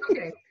gosh.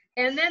 Okay.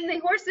 And then the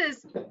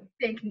horses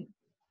think,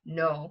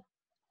 no,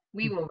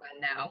 we will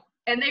run now.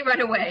 And they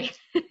run away.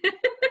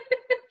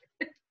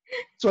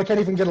 So I can't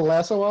even get a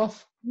lasso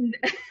off? No.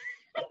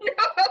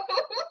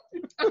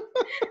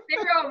 They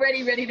were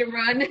already ready to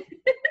run.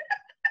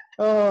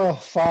 Oh,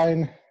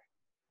 fine.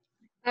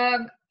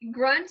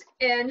 Grunt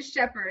and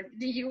Shepherd,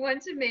 do you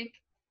want to make,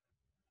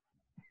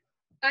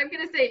 I'm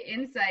going to say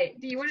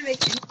insight. Do you want to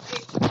make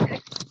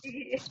insight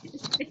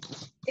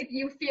if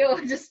you feel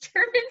a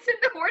disturbance in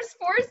the horse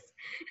force?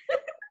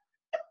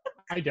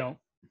 I don't.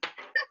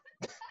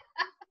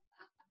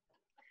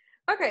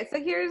 Okay,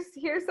 so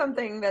here's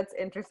something that's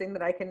interesting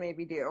that I can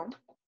maybe do.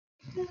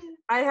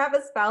 I have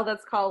a spell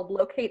that's called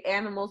Locate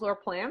Animals or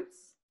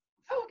Plants.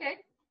 Oh, okay.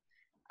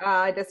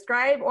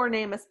 Describe or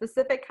name a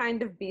specific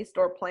kind of beast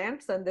or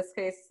plant. So in this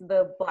case,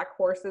 the black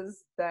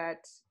horses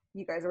that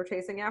you guys were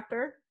chasing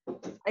after.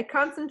 I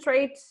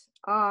concentrate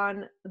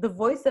on the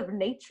voice of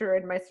nature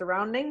in my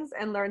surroundings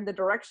and learn the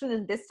direction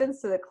and distance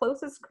to the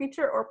closest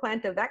creature or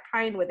plant of that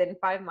kind within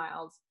 5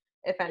 miles,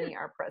 if any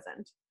are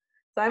present.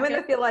 So I'm going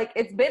to feel like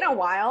it's been a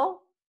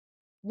while.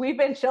 We've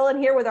been chilling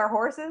here with our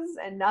horses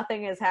and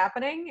nothing is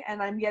happening,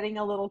 and I'm getting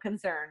a little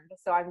concerned.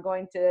 So I'm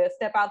going to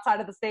step outside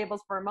of the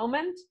stables for a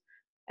moment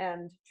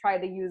and try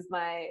to use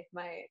my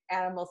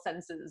animal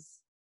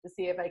senses to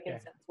see if I can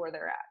sense where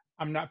they're at.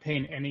 I'm not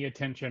paying any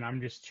attention.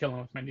 I'm just chilling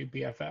with my new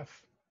BFF.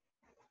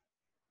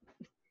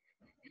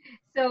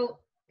 So,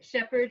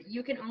 Shepherd,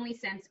 you can only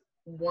sense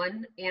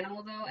one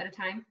animal, though, at a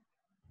time?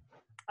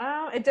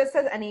 It just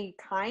says any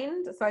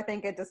kind, so I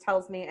think it just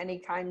tells me any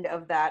kind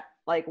of that,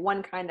 like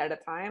one kind at a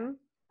time.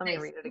 Let me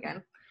read it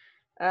again.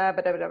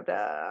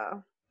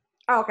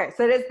 Okay,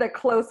 so it is the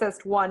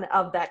closest one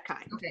of that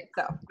kind. Okay.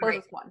 So,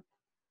 closest one.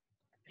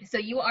 So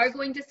you are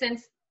going to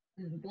sense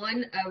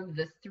one of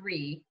the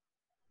 3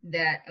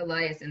 that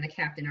Elias and the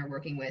captain are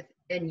working with,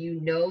 and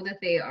you know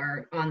that they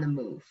are on the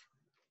move.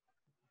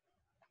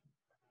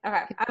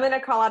 Okay, I'm going to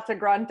call out to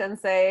Grunt and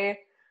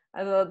say,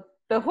 the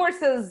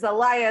horses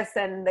Elias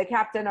and the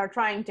captain are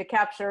trying to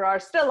capture are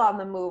still on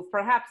the move.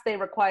 Perhaps they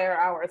require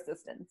our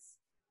assistance.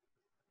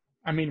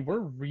 I mean, we're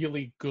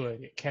really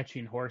good at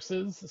catching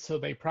horses, so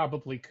they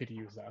probably could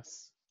use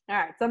us. All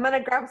right, so I'm going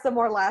to grab some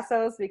more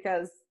lassos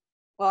because,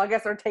 well, I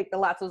guess I'll take the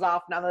lassos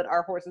off now that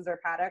our horses are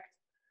paddocked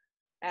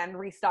and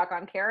restock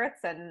on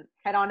carrots and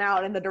head on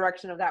out in the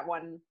direction of that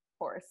one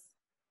horse.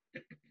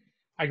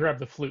 I grab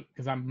the flute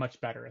because I'm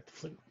much better at the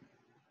flute.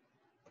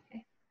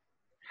 Okay.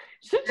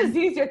 Should just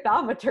use your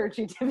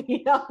thaumaturgy, to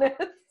be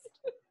honest.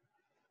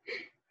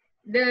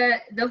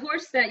 The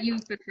horse that you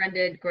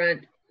befriended,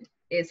 Grunt,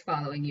 is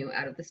following you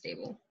out of the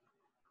stable.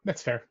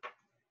 That's fair.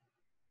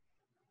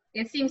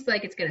 It seems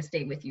like it's going to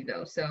stay with you,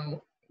 though,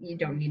 so you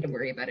don't need to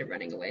worry about it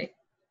running away.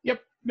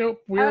 Yep.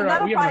 Nope. We have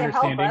an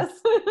understanding.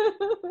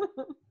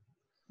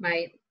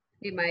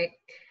 We might.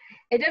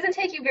 It doesn't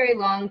take you very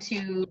long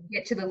to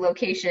get to the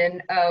location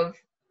of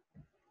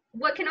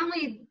what can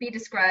only be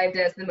described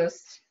as the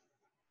most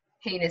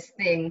heinous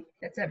thing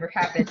that's ever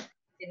happened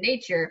in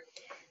nature,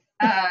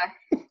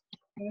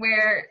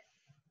 where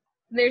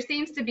there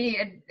seems to be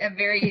a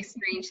very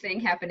strange thing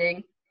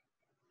happening.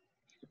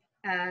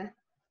 And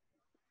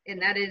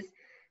that is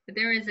that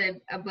there is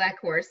a black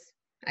horse.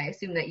 I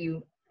assume that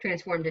you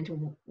transformed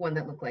into one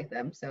that looked like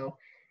them. So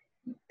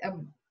a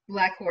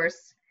black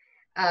horse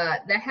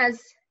that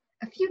has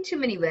a few too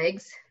many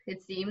legs,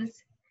 it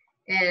seems.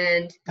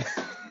 And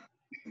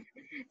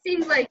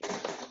seems like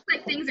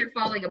things are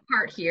falling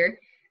apart here.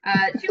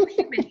 2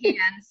 human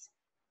hands,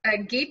 a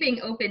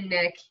gaping open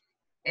neck,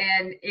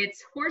 and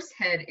its horse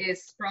head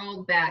is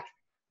sprawled back,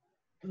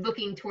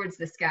 looking towards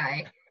the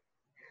sky.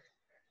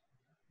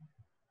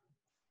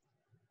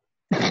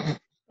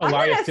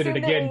 Elias did it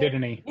again,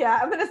 didn't he? Yeah,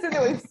 I'm going to assume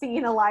that we've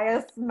seen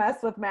Elias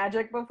mess with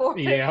magic before.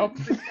 Yep.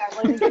 So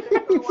I'm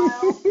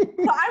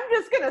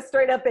just going to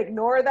straight up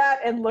ignore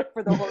that and look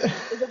for the horse.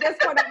 Because at this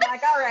point, I'm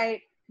like, all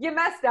right, you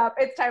messed up.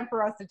 It's time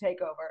for us to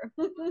take over.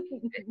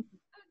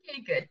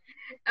 Okay, good.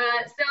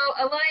 So,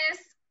 Elias,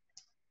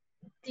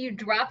 do you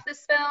drop the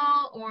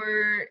spell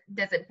or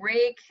does it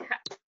break?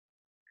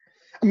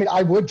 I mean,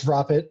 I would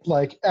drop it.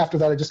 Like, after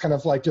that, I just kind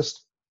of like Okay.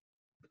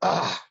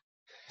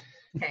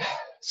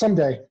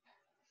 Someday.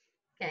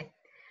 Okay.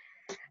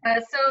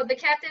 So the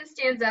captain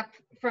stands up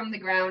from the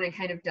ground and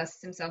kind of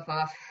dusts himself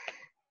off.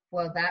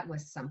 Well, that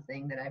was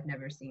something that I've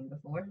never seen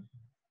before.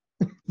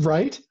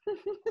 Right?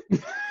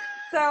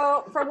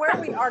 So from where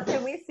we are,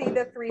 can we see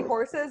the 3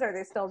 horses? Are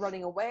they still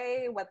running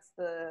away? What's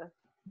the...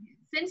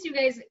 Since you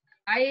guys,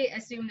 I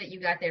assume that you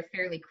got there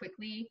fairly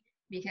quickly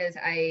because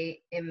I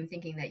am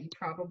thinking that you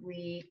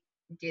probably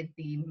did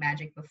the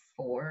magic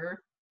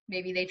before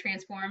maybe they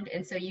transformed,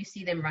 and so you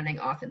see them running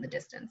off in the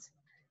distance.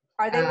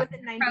 Are they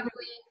within 90?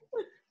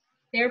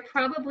 They're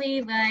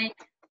probably like,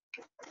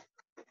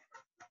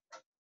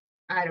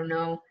 I don't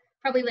know,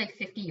 probably like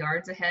 50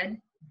 yards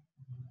ahead.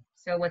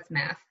 So what's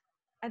math?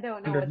 I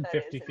don't know what that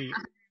 150 is. feet.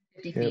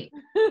 50 feet.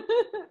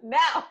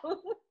 Now.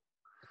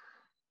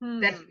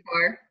 That's too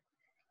far.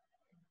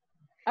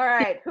 All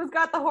right, who's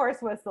got the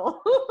horse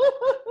whistle?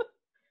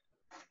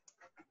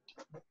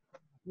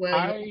 Well,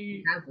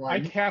 I have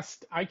one.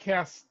 cast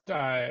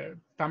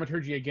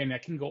thaumaturgy again.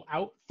 That can go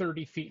out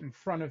 30 feet in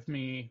front of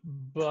me,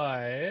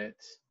 but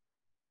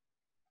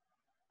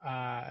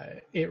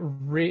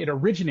it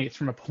originates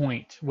from a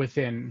point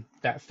within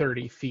that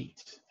 30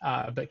 feet,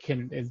 but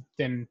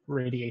then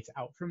radiates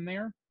out from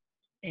there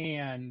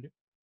and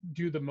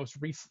do the most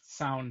recent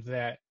sound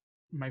that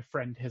my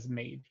friend has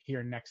made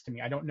here next to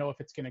me. I don't know if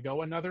it's going to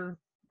go another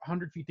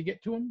 100 feet to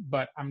get to him,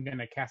 but I'm going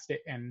to cast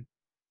it and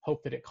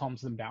hope that it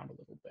calms them down a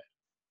little bit.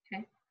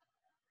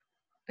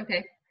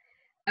 Okay.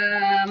 All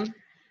right.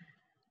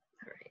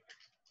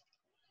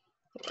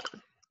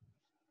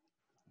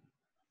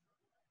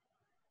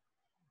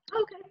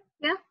 Okay.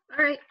 Yeah.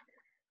 All right.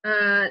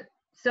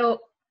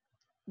 So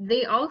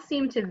they all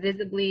seem to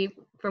visibly,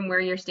 from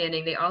where you're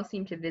standing, they all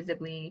seem to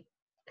visibly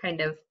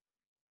kind of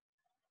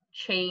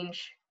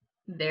change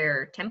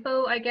their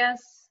tempo, I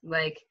guess.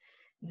 Like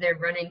their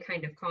running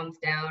kind of calms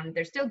down.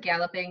 They're still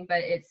galloping, but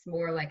it's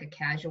more like a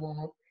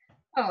casual,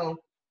 oh,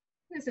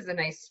 this is a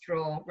nice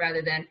stroll,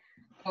 rather than,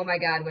 oh my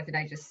God, what did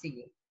I just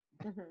see?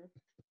 Mm-hmm.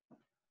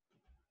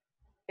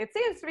 It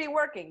seems to be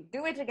working.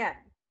 Do it again.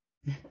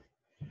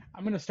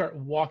 I'm going to start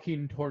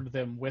walking toward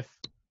them with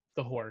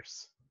the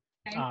horse.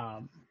 Okay.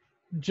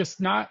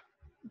 Just not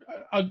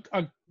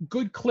a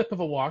good clip of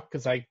a walk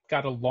because I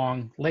got a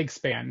long leg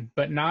span,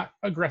 but not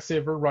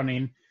aggressive or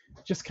running.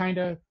 Just kind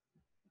of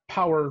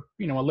power,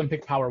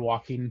 Olympic power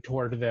walking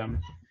toward them.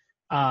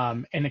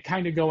 And it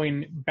kind of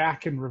going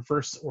back in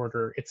reverse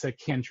order. It's a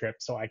cantrip,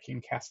 so I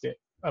can cast it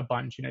a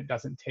bunch and it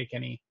doesn't take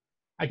any.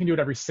 I can do it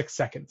every 6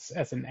 seconds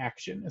as an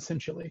action,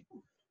 essentially.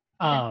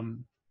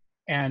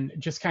 And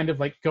just kind of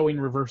like going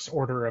reverse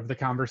order of the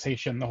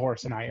conversation the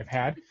horse and I have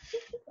had.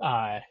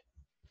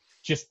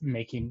 Just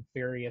making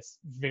various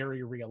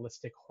very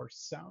realistic horse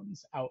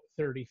sounds out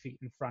 30 feet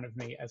in front of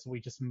me as we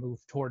just move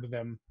toward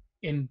them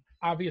in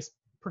obvious,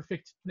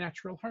 perfect,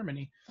 natural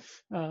harmony.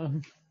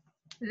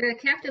 The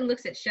captain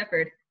looks at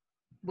Shepard.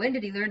 When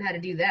did he learn how to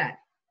do that?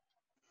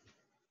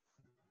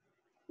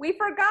 We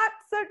forgot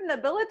certain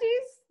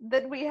abilities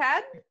that we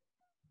had,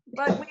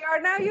 but we are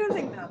now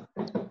using them.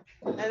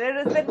 And it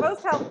has been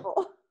most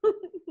helpful.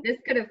 This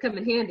could have come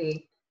in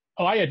handy.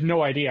 Oh, I had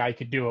no idea I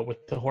could do it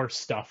with the horse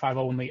stuff. I've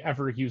only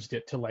ever used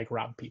it to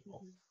rob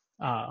people.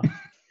 The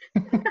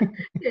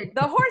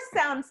horse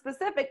sound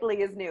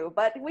specifically is new,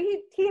 but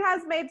he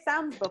has made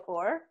sounds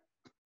before.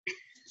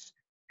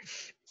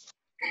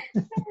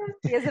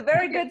 He is a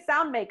very good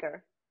sound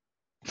maker.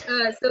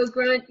 So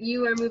Grunt,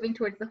 you are moving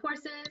towards the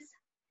horses.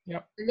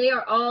 Yep. They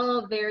are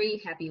all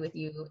very happy with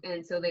you,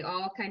 and so they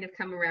all kind of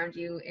come around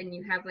you, and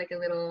you have like a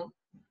little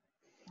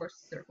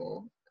horse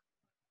circle.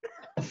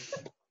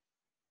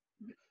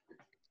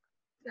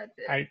 That's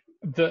it.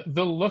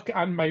 The look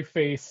on my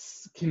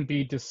face can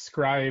be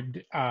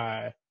described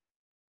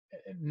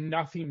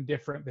nothing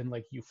different than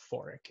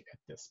euphoric at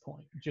this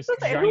point. Just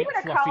giant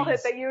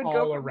fluffies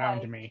all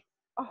around me.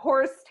 A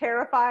horse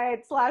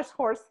terrified /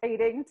 horse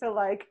hating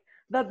to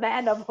the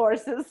man of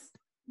horses.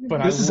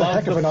 But this I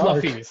love the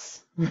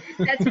fluffies.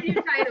 That's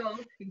your title,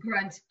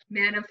 Grunt,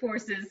 Man of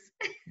Horses.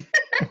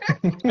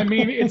 I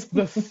mean, it's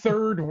the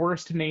 3rd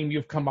worst name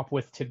you've come up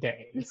with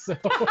today. So.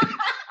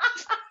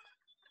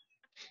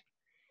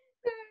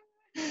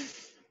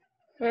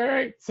 All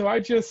right, so I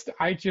just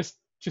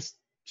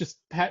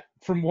pet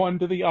from one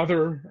to the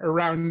other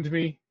around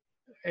me.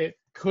 I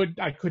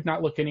could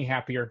not look any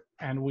happier,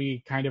 and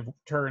we kind of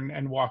turn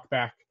and walk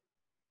back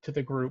to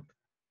the group.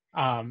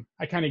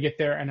 I kind of get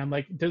there, and I'm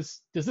like,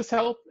 does this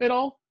help at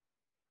all?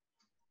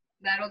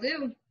 That'll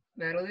do.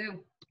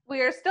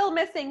 We are still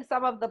missing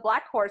some of the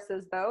black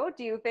horses, though.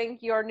 Do you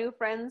think your new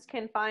friends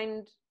can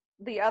find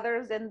the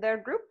others in their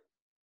group?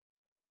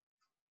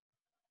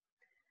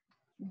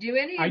 Do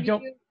any of I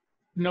don't you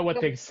know what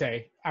they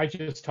say. I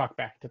just talk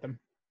back to them.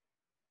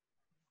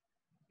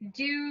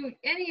 Do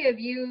any of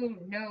you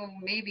know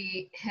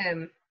maybe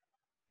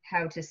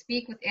how to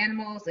speak with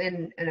animals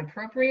in an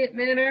appropriate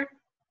manner?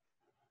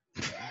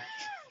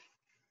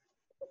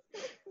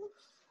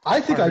 I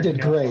think I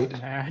did great.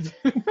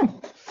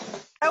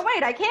 Oh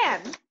wait, I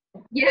can.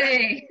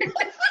 Yay!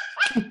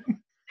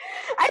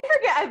 I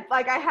forget.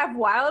 I have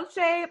wild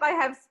shape. I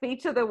have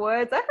speech of the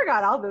woods. I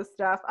forgot all this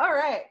stuff. All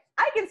right,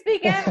 I can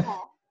speak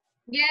animal.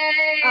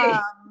 Yay!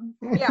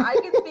 Yeah, I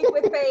can speak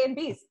with fae and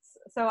beasts.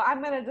 So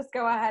I'm going to just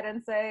go ahead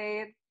and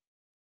say,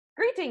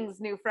 greetings,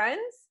 new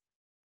friends.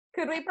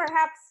 Could we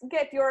perhaps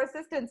get your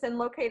assistance in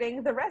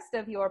locating the rest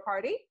of your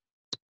party?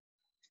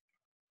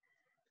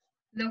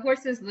 The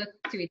horses look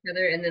to each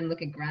other and then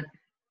look at Grunt.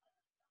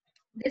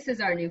 This is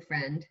our new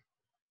friend.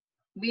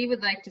 We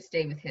would like to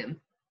stay with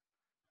him.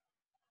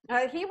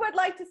 He would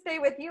like to stay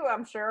with you,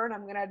 I'm sure, and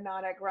I'm going to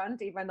nod at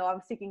Grunt, even though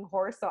I'm speaking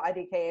horse, so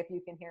IDK if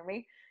you can hear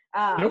me.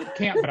 Nope,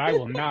 can't, but I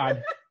will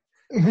nod.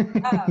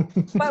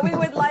 But we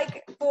would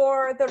like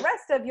for the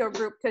rest of your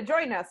group to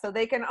join us so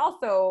they can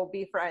also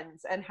be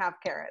friends and have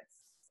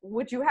carrots.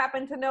 Would you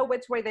happen to know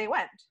which way they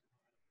went?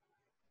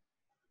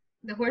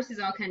 The horses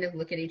all kind of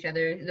look at each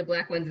other, the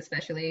black ones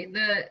especially.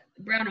 The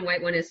brown and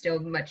white one is still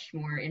much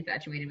more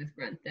infatuated with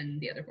Grunt than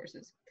the other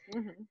horses.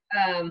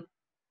 Mm-hmm.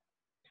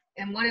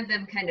 And one of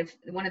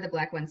the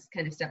black ones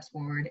kind of steps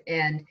forward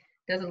and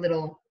does a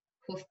little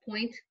hoof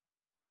point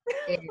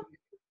in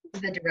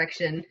the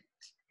direction.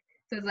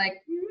 So it's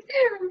like,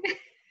 Dad.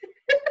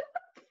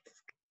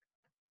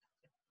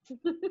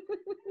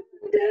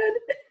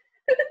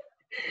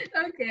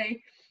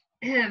 Okay,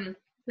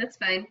 that's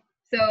fine.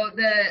 So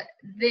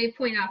they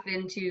point off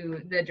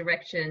into the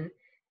direction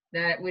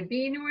that would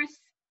be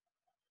northeast.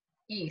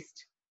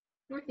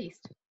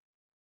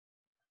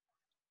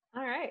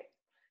 All right.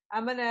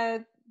 I'm going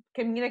to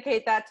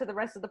communicate that to the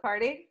rest of the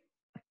party.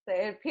 So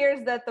it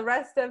appears that the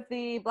rest of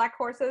the black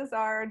horses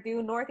are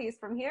due northeast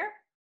from here.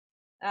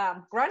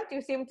 Grunt,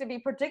 you seem to be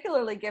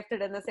particularly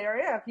gifted in this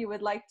area. If you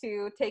would like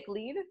to take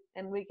lead,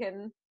 and we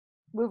can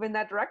move in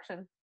that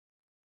direction.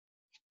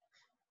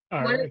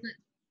 All right.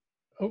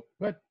 Oh,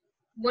 what?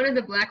 One of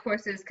the black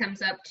horses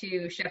comes up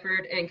to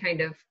Shepherd and kind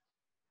of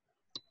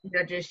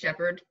nudges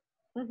Shepherd,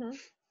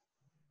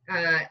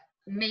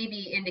 maybe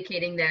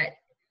indicating that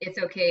it's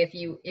okay if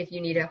you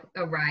need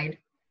a ride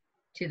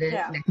to the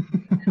next.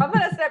 I'm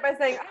going to start by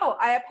saying, oh,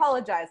 I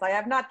apologize. I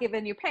have not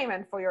given you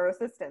payment for your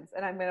assistance.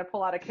 And I'm going to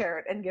pull out a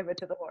carrot and give it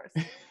to the horse.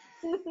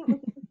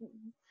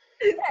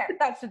 There,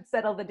 that should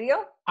settle the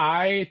deal.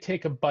 I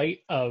take a bite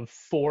of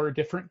 4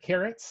 different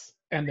carrots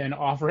and then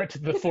offer it to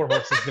the 4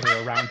 horses that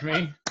are around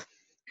me.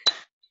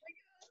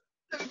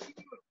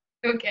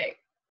 Okay.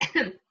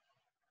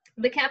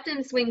 The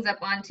captain swings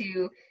up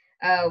onto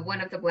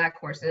one of the black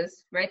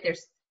horses, right?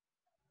 There's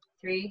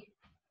 3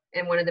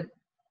 and one of the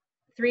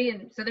 3,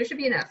 and so there should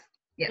be enough.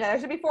 Yes. Yeah, there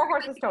should be 4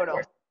 horses total.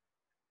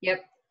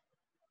 Yep.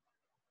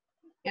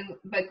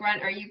 But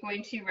Grunt, are you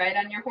going to ride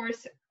on your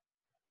horse?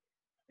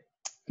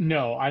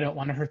 No, I don't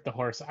want to hurt the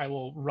horse. I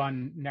will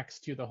run next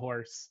to the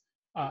horse.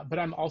 But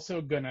I'm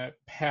also going to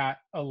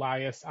pat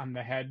Elias on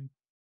the head,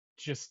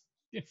 just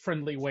in a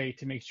friendly way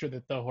to make sure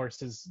that the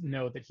horses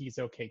know that he's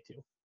okay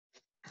too.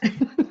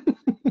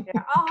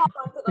 Yeah, I'll hop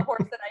onto the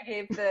horse that I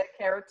gave the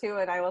carrot to,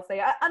 and I will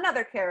say,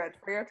 another carrot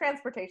for your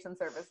transportation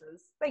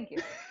services. Thank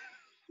you.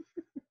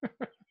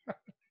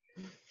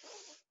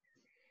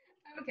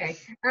 Okay,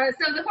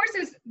 so the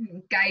horses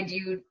guide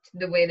you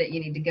the way that you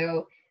need to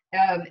go.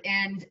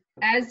 And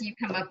as you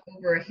come up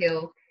over a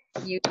hill,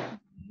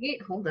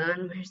 hold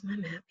on, where's my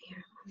map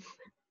here?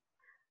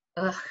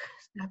 Ugh,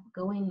 stop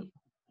going,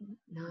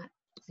 not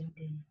zoomed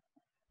in.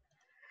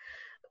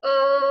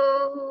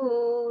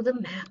 Oh, the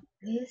map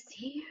is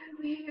here.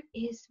 Where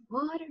is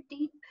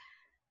Waterdeep?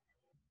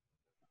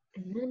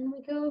 And then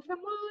we go from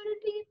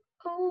Waterdeep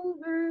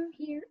over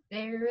here.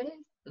 There it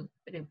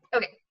is.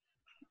 Okay.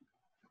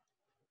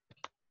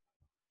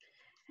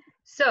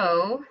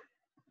 So,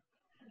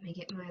 let me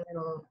get my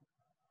little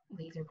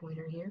laser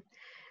pointer here.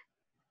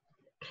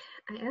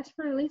 I asked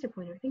for a laser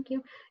pointer, thank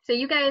you. So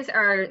you guys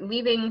are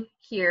leaving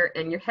here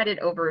and you're headed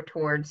over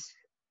towards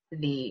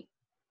the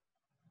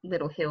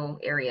little hill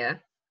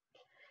area.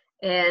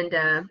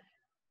 And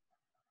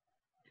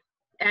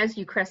as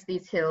you crest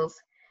these hills,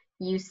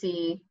 you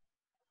see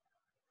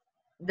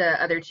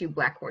the other 2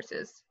 black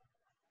horses.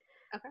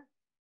 Okay.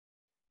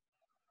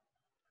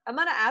 I'm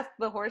going to ask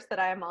the horse that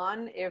I'm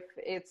on if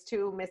its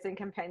 2 missing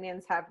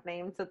companions have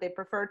names that they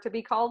prefer to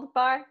be called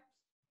by.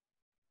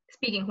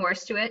 Speaking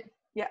horse to it?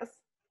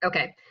 Yes.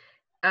 Okay.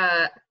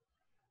 The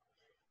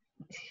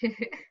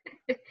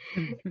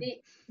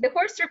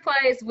horse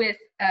replies with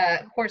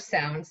horse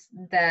sounds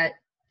that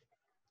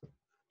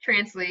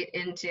translate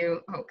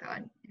into, oh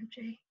God,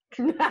 MJ.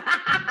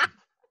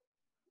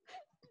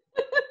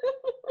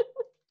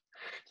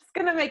 Just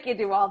going to make you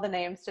do all the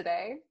names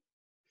today.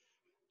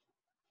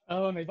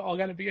 Oh, and they've all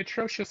got to be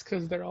atrocious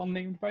because they're all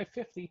named by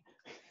 50.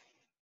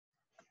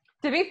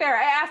 To be fair,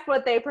 I asked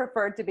what they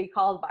preferred to be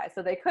called by,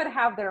 so they could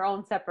have their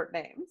own separate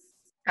names.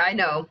 I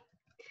know.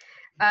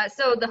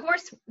 So the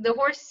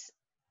horse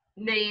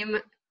name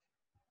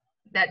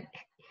that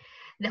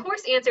the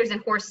horse answers in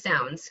horse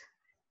sounds,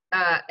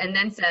 and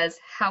then says,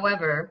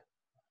 however,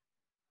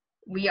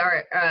 we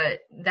are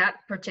that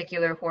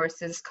particular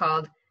horse is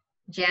called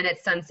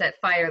Janet Sunset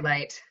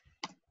Firelight,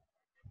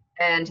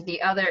 and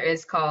the other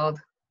is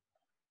called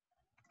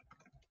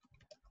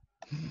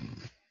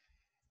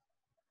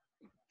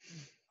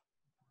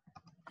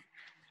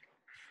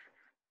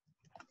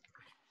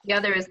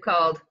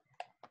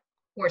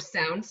horse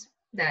sounds.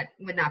 that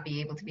would not be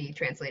able to be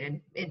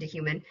translated into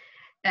human,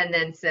 and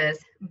then says,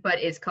 but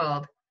is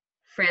called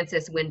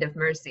Francis Wind of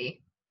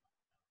Mercy.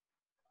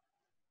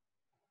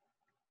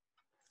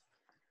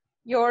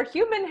 Your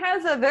human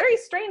has a very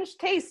strange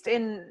taste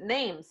in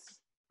names.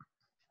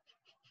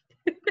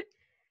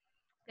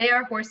 They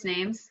are horse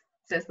names,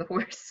 says the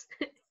horse.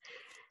 I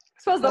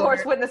suppose the Or-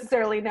 horse wouldn't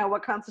necessarily know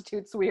what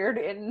constitutes weird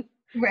in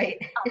Right.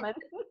 common.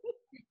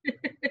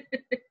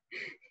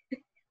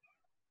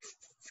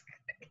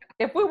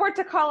 If we were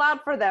to call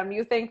out for them,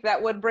 you think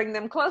that would bring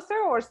them closer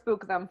or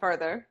spook them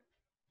further?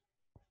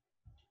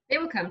 They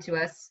will come to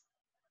us.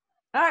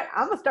 All right,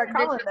 I'm gonna start And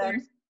then calling the them.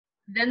 horse-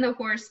 Then the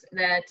horse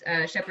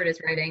that Shepherd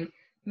is riding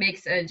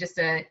makes just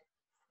a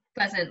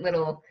pleasant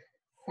little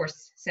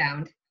horse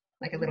sound,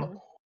 like a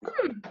little,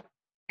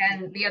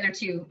 and the other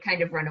two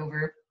kind of run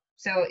over.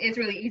 So it's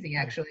really easy,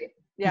 actually.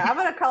 Yeah, I'm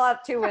gonna call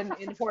out too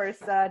in horse.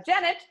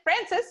 Janet,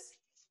 Francis.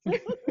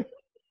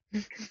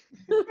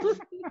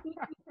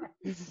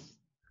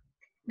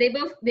 They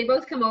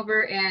both come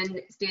over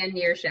and stand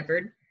near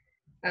Shepherd.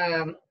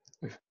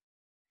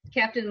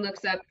 Captain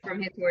looks up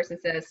from his horse and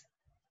says,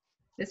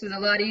 "This was a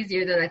lot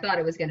easier than I thought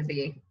it was going to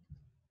be.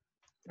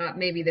 Thought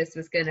maybe this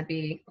was going to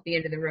be the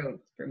end of the road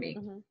for me."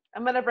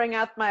 I'm gonna bring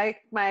out my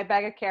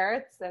bag of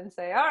carrots and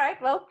say, all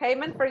right, well,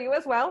 payment for you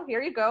as well. Here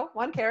you go,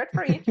 1 carrot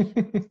for each.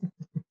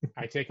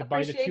 I take a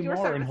bite of Appreciate 2 your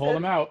more and hold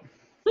them services.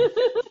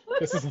 out.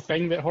 This is a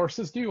thing that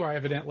horses do,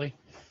 evidently.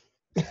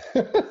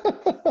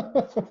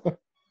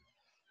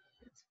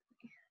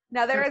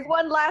 Now there is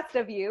one last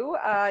of you,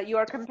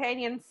 your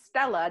companion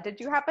Stella. Did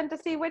you happen to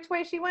see which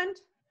way she went?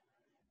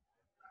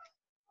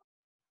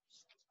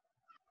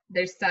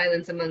 There's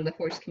silence among the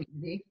horse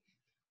community.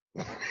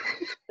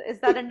 Is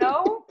that a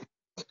no?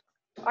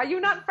 Are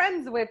you not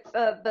friends with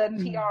the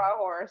Tiara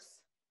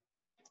horse?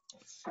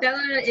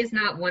 Stella is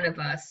not one of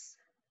us.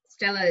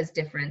 Stella is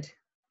different.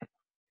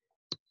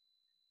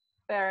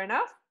 Fair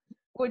enough.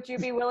 Would you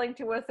be willing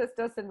to assist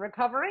us in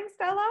recovering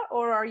Stella,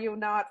 or are you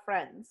not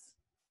friends?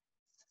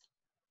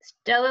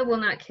 Stella will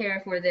not care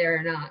if we're there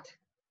or not.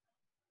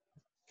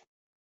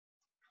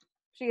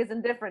 She is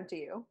indifferent to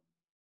you.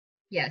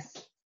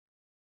 Yes.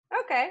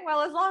 Okay,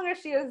 well, as long as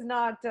she is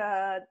not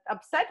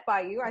upset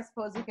by you, I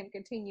suppose you can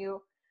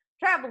continue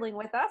traveling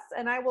with us,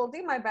 and I will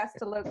do my best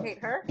to locate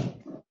her.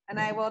 And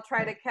I will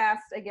try to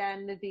cast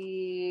again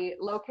the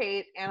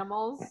locate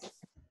animals.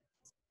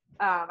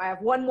 I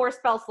have 1 more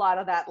spell slot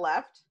of that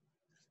left.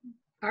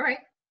 All right.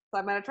 So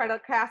I'm going to try to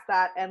cast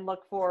that and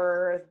look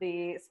for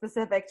the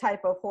specific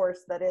type of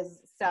horse that is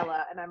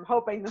Stella. And I'm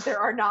hoping that there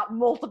are not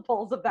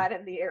multiples of that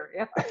in the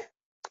area.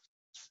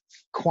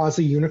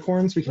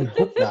 Quasi-unicorns, we can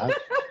hope that.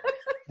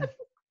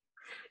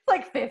 It's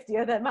like 50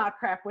 of them. Ah,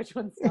 crap, which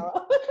one's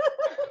Stella?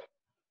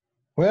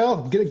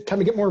 Well, time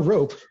to get more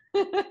rope.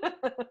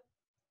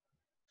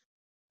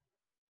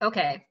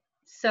 Okay.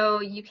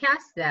 So you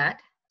cast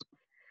that.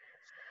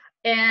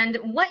 And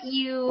what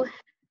you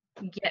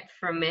get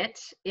from it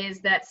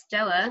is that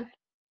Stella,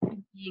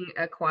 being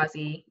a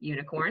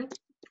quasi-unicorn,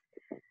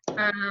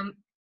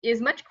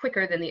 is much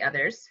quicker than the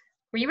others.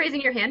 Were you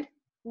raising your hand?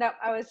 No,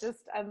 I was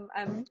just,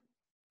 I'm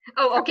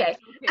Oh, okay.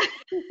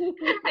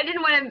 I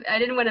didn't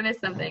want to miss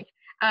something.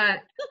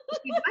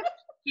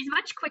 He's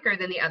much quicker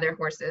than the other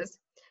horses,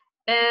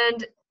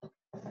 and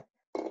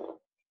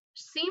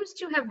seems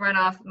to have run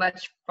off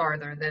much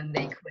farther than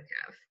they could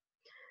have.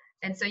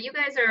 And so you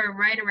guys are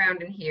right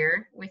around in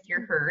here with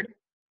your herd.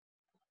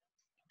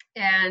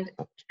 And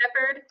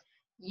Shepherd,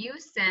 you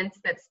sense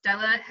that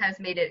Stella has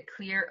made it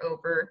clear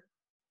over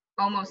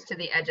almost to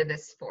the edge of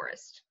this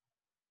forest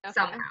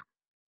somehow,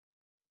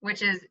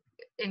 which is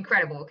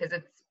incredible because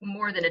it's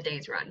more than a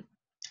day's run.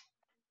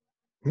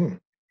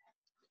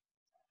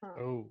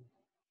 Oh.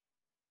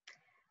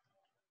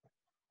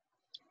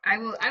 I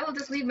will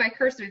just leave my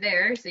cursor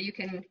there so you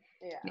can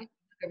look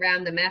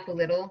around the map a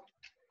little.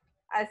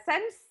 I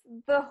sense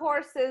the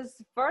horse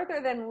is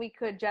further than we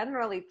could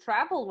generally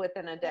travel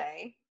within a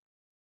day.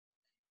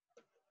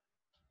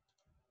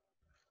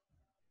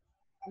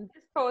 And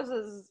this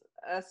poses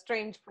a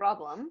strange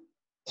problem.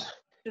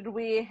 Should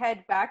we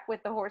head back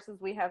with the horses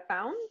we have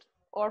found,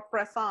 or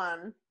press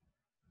on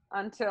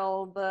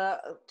until the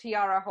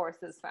Tiara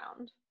horse is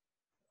found?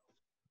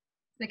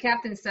 The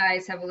captain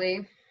sighs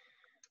heavily.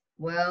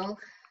 Well,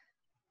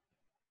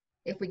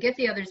 if we get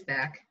the others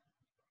back,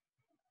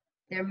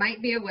 there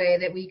might be a way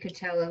that we could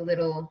tell a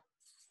little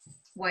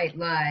white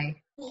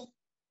lie,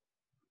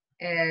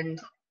 and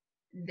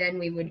then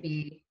we would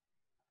be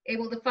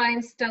able to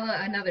find Stella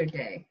another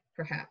day,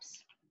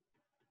 perhaps.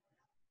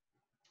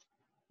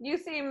 You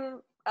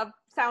seem a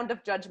sound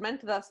of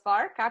judgment thus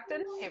far,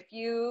 Captain. If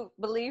you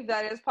believe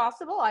that is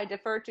possible, I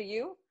defer to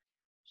you.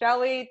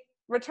 Shall we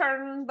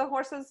return the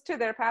horses to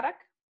their paddock?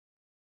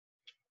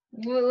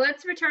 Well,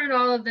 let's return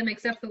all of them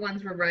except the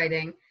ones we're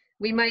riding.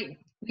 We might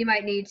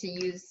need to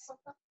use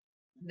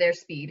their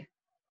speed.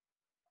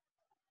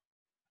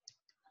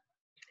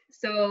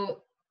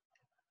 So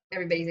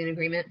everybody's in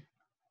agreement.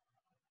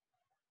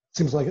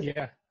 Seems like it.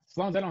 Yeah. As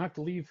long as I don't have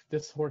to leave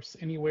this horse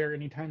anywhere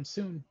anytime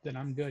soon, then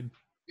I'm good.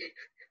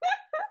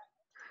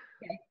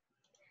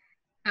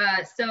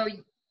 So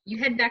you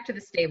head back to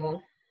the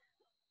stable,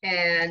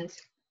 and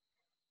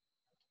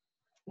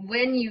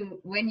when you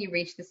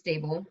reach the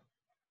stable,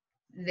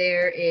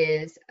 there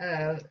is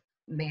a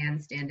man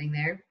standing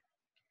there,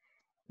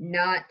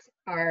 not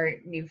our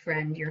new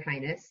friend, Your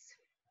Highness.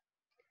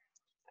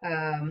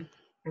 I'm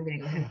gonna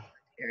go ahead and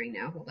sharing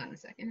now. Hold on a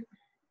second.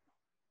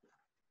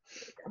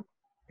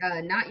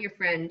 Not your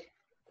friend,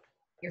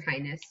 Your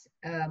Highness,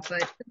 but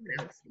someone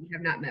else you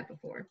have not met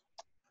before.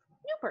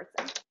 New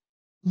person.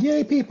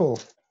 Yay, people.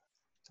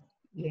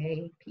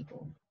 Yay,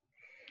 people.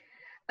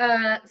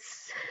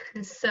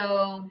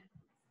 So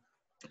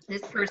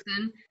this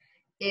person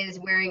is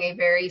wearing a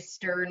very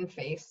stern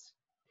face.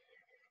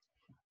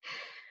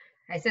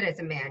 I said it's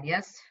a man,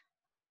 yes?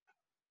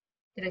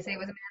 Did I say it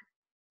was a man?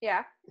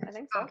 Yeah, I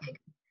think so. Okay.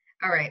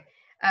 All right.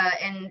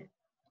 And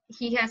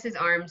he has his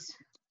arms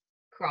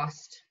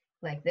crossed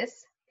like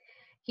this.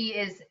 He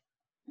is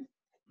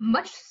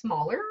much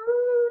smaller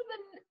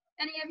than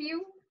any of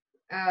you.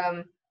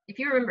 If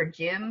you remember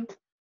Jim,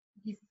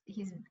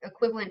 he's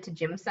equivalent to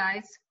Jim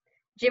size.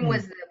 Jim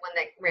was the one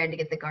that ran to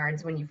get the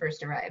guards when you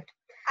first arrived.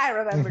 I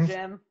remember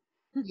Jim.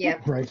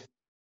 Yep. Right.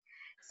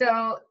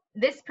 So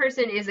this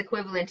person is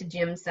equivalent to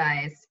Jim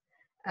size.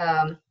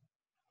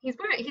 He's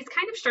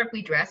kind of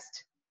sharply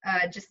dressed,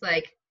 just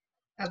like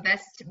a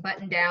vest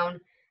button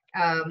down,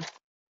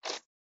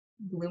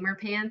 bloomer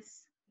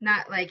pants,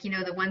 not like,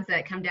 the ones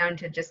that come down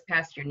to just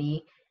past your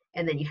knee,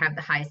 and then you have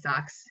the high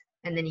socks,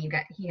 and then he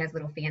has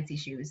little fancy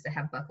shoes that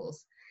have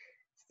buckles.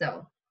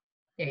 So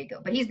there you go.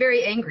 But he's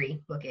very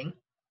angry looking.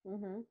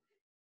 Mm-hmm.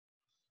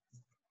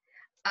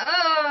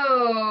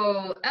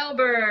 Oh,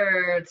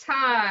 Albert,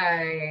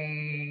 hi.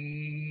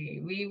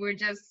 We were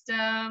just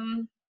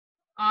on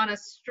a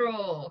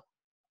stroll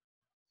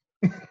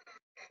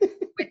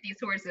with these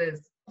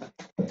horses,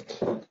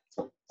 the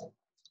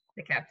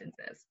captain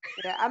says.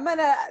 Yeah, I'm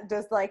gonna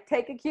just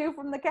take a cue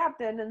from the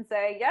captain and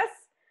say, yes,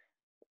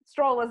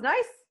 stroll was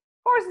nice.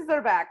 Horses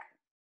are back.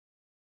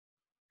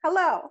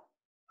 Hello.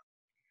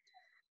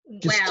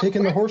 Just Wow,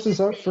 taking the horses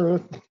out for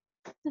a...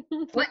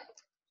 What,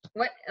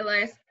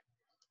 Elias?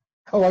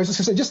 Oh, I was just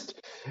going to say, just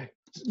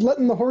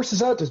letting the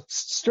horses out to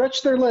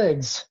stretch their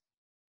legs.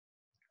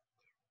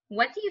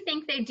 What do you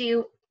think they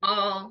do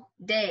all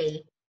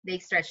day? They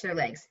stretch their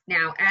legs.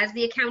 Now, as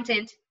the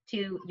accountant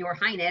to Your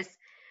Highness,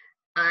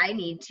 I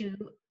need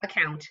to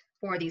account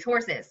for these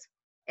horses.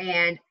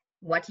 And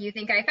what do you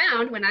think I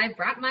found when I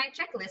brought my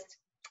checklist?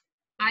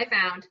 I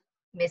found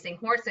missing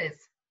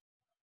horses.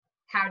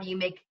 How do you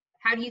think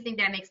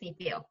that makes me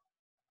feel?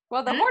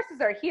 Well, the horses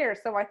are here,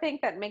 so I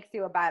think that makes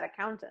you a bad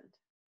accountant.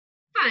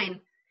 Fine.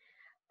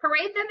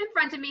 Parade them in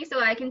front of me so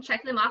I can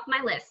check them off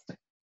my list.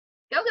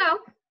 Go.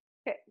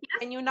 Okay. Yes.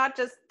 Can you not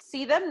just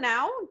see them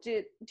now?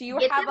 Do you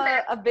Get have them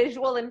back. a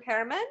visual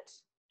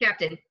impairment?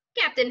 Captain,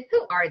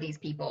 who are these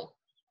people?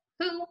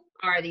 Who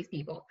are these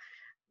people?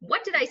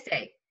 What did I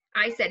say?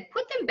 I said,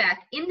 put them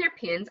back in their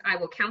pins. I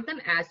will count them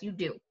as you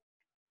do.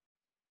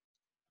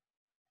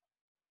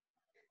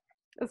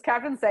 Is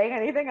Captain saying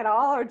anything at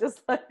all, or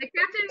just like... The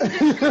captain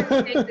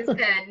just takes his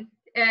pen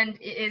and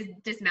is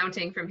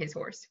dismounting from his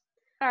horse.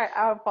 All right,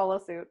 I'll follow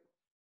suit.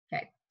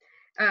 Okay.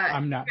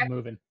 I'm not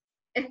moving.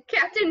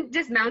 Captain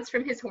dismounts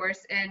from his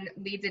horse and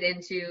leads it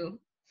into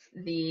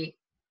the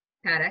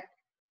paddock.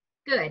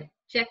 Good.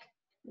 Check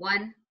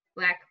one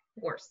black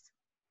horse.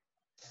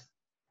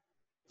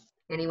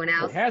 Anyone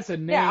else? It has a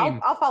name. Yeah,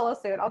 I'll follow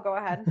suit. I'll go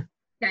ahead.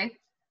 Okay.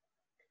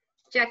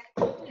 Check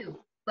 2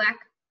 black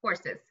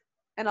horses.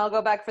 And I'll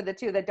go back for the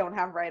 2 that don't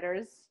have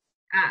riders.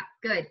 Ah,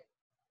 good.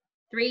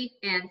 3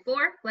 and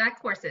 4 black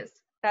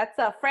horses. That's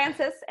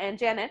Francis and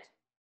Janet.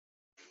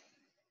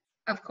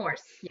 Of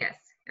course, yes.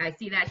 I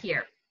see that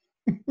here.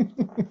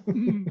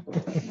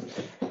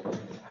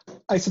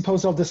 I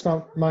suppose I'll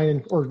dismount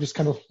mine or just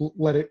kind of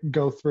let it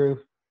go through.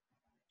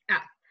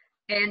 Ah,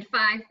 and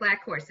 5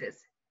 black horses.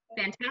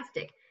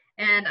 Fantastic.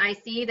 And I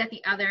see that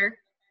the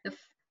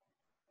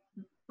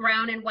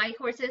brown and white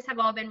horses have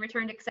all been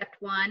returned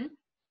except one.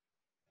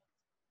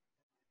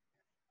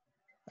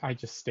 I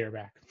just stare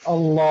back. A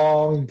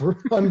long,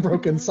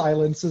 unbroken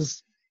silence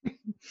is.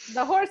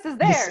 The horse is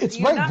there. It's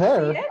Do you right not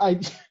there. see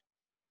it?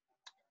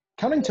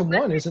 Counting to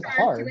one isn't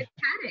hard. To its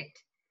paddock.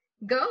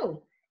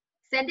 Go.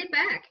 Send it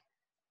back.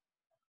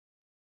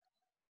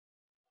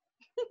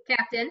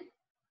 Captain,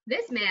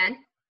 this man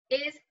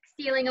is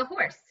stealing a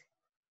horse.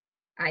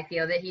 I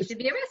feel that he should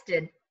be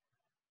arrested.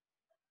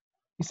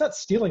 He's not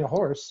stealing a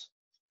horse.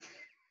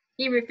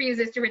 He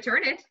refuses to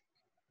return it.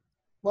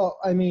 Well,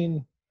 I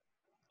mean,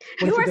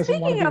 what You if it are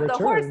doesn't want to speaking be of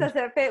the horse returned?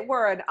 as if it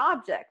were an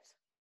object.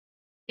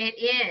 It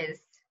is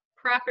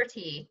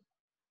property.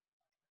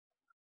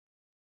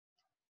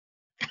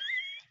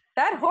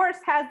 That horse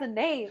has a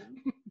name.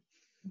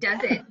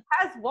 Does it?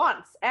 Has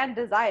wants and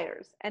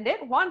desires, and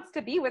it wants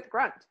to be with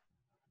Grunt.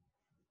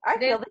 I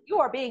feel that you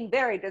are being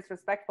very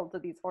disrespectful to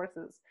these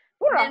horses.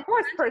 You're a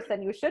horse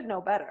person. You should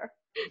know better.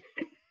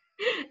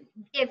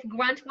 If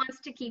Grunt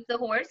wants to keep the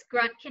horse,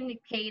 Grunt can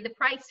pay the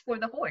price for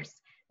the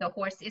horse. The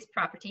horse is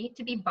property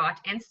to be bought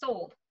and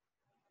sold.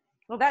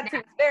 Well, that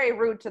seems very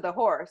rude to the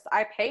horse.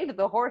 I paid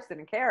the horse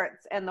in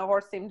carrots, and the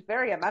horse seemed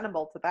very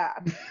amenable to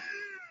that.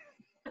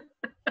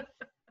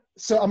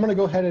 So I'm gonna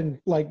go ahead and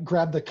like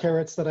grab the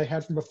carrots that I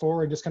had from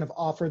before and just kind of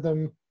offer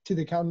them to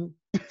the accountant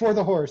for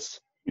the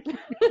horse.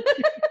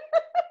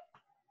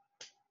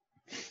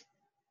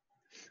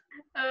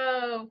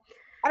 Oh,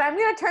 And I'm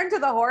going to turn to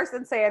the horse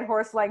and say in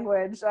horse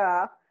language,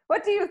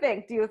 what do you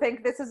think? Do you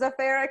think this is a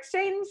fair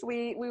exchange?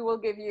 We will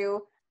give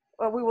you,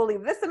 we will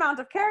leave this amount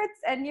of carrots,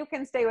 and you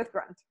can stay with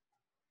Grunt.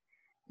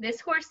 this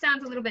horse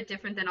sounds a little bit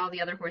different than all the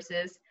other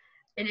horses.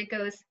 And it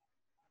goes,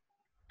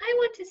 I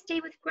want to stay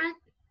with Grunt.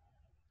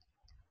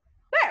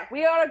 There,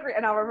 we are agreed.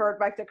 And I'll revert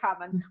back to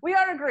common. We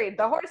are agreed.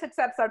 The horse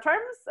accepts our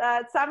terms.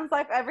 It sounds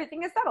like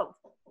everything is settled.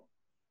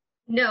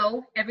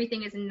 No,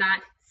 everything is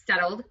not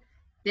settled.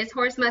 This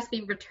horse must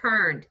be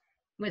returned. It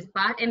was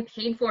bought and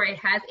paid for. It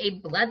has a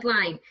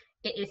bloodline.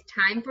 It is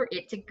time for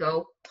it to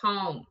go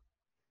home.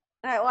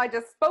 Well, I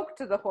just spoke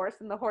to the horse,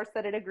 and the horse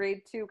said it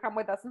agreed to come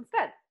with us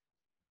instead.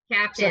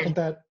 Second Captain,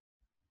 that.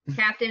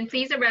 Captain,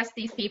 please arrest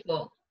these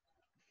people.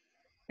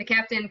 The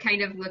captain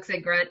kind of looks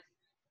at Grunt.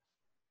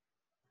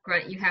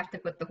 Grunt, you have to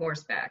put the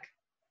horse back.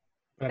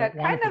 But I That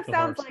don't wanna kind of put the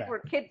sounds horse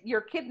like back.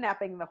 you're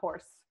kidnapping the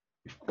horse.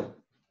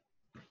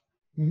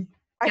 Mhm.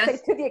 I say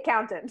Just- to the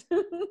accountant.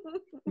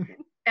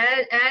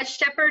 As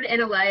Shepard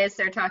and Elias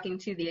are talking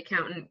to the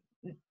accountant,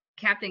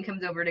 Captain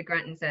comes over to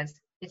Grunt and says,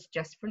 it's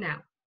just for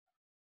now.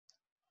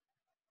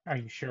 Are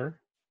you sure?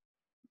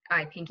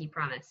 I pinky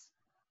promise.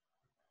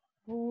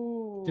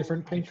 Ooh.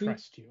 Different I pinky.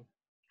 trust you.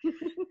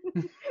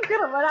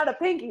 Gonna run out of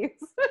pinkies.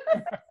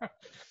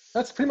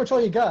 That's pretty much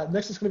all you got.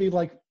 Next is gonna be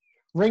like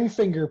ring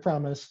finger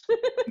promise.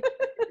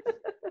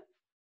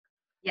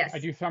 Yes. I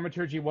do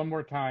thaumaturgy one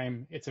more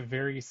time. It's a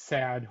very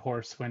sad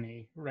horse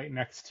whinny right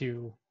next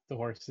to the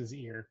horse's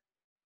ear.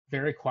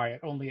 Very quiet,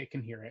 only it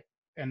can hear it.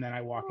 And then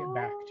I walk it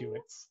back to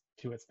its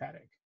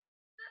paddock.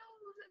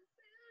 Oh, that's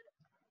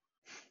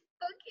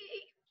sad. Okay.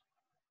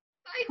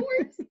 Bye,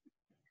 horse.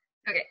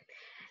 Okay.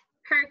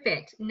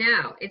 Perfect.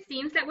 Now, it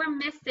seems that we're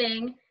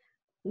missing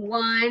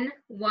one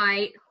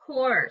white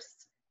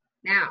horse.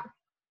 Now,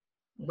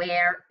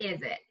 where is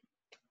it?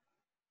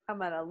 I'm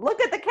gonna look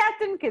at the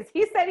captain because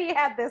he said he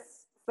had this.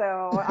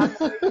 So I'm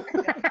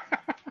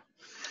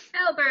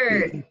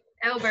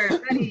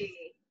Albert, buddy,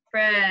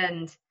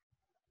 friend.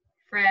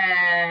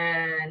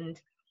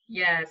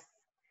 Yes.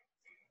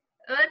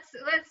 Let's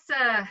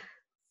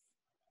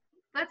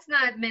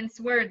not mince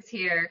words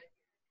here.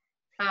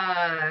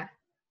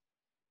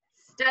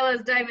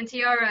 Stella's diamond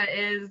tiara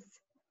is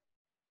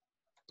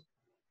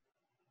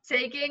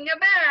taking a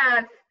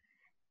bath.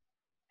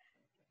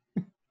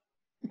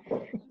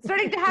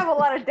 starting to have a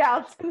lot of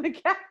doubts in the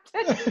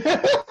captain.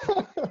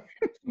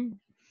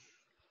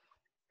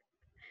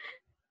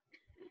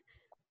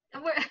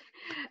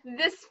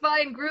 This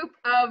fine group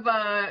of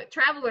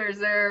travelers,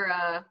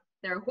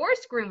 they're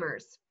horse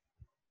groomers.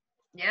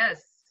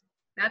 Yes,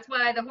 that's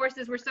why the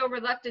horses were so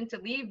reluctant to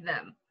leave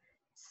them.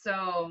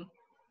 So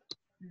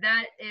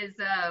that is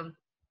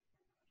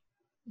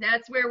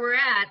that's where we're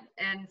at,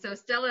 and so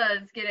Stella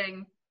is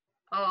getting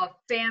all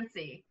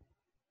fancy.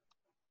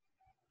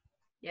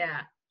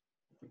 Yeah,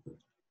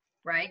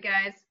 right,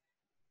 guys.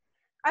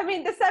 I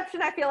mean,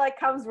 deception, I feel like,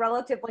 comes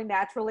relatively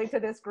naturally to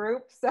this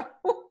group. So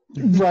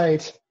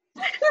Right.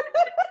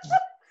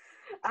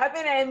 I'm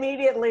going to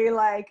immediately,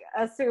 like,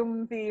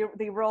 assume the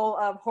role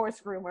of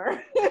horse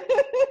groomer.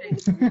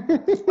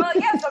 Well,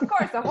 yes, of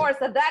course, a horse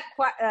of that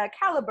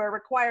caliber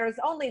requires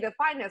only the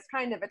finest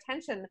kind of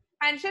attention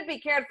and should be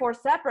cared for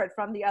separate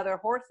from the other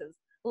horses,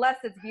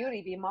 lest its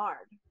beauty be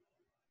marred.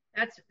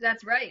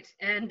 That's right.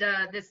 And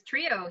this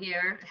trio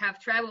here have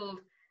traveled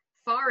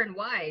far and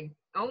wide,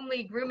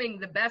 only grooming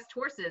the best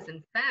horses.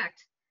 In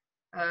fact,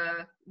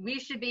 we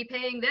should be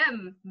paying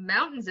them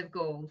mountains of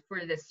gold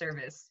for this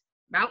service.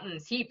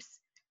 Mountains, heaps.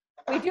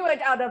 We do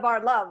it out of our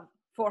love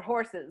for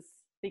horses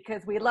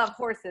because we love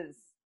horses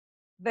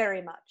very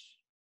much.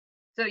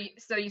 So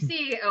you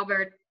see,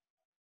 Albert,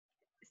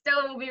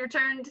 Stella will be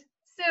returned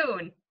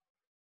soon.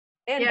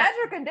 In Yeah.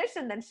 better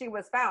condition than she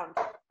was found.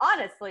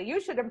 Honestly, you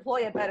should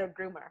employ a better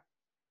groomer.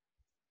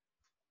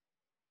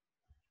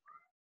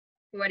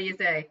 What do you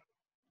say?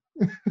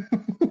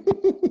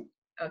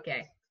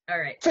 Okay. All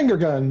right. Finger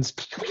guns.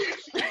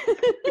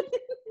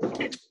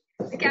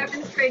 The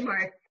captain's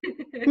trademark.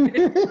 And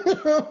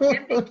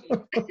thank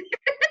you.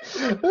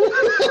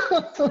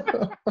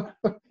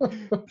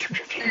 Well, I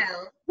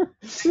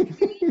can see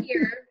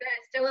here that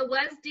Stella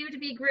was due to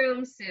be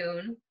groomed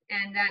soon,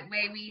 and that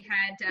way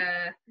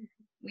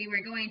we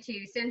were going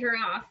to send her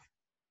off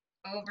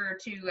over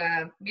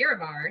to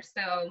Miramar.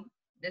 So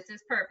this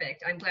is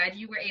perfect. I'm glad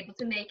you were able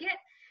to make it.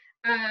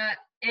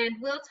 And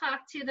we'll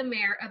talk to the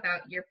mayor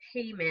about your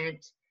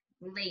payment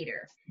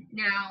later.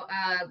 Now,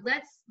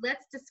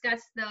 let's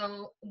discuss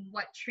though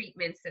what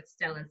treatments that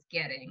Stella's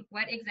getting.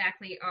 What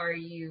exactly are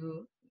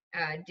you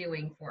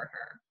doing for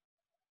her?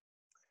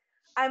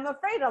 I'm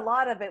afraid a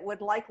lot of it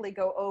would likely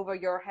go over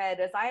your head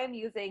as I am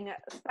using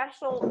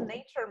special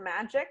nature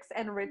magics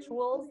and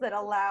rituals that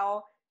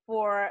allow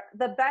for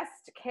the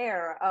best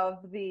care of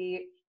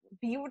the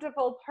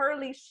beautiful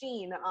pearly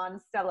sheen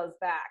on Stella's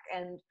back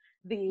and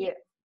the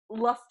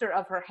luster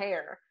of her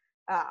hair.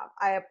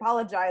 I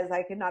apologize,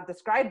 I cannot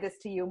describe this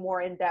to you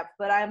more in depth,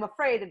 but I am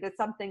afraid it is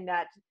something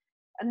that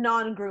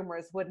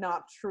non-groomers would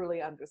not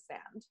truly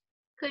understand.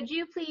 Could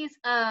you please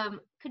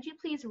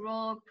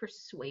roll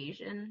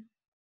persuasion?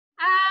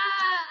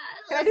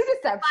 Can I do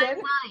It's a fine deception?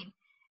 line.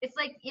 It's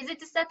like, is it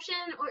deception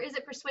or is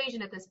it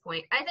persuasion at this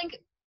point? I think,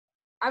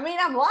 I mean,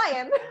 I'm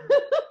lying.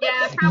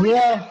 yeah, probably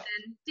Yeah.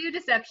 deception. Do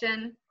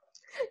deception.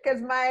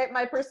 Because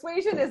my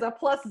persuasion is a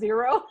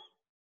 +0.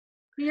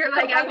 You're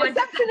like, But I my want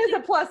deception is a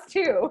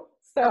 +2.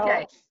 So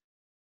Okay.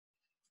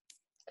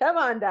 come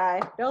on, die.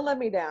 Don't let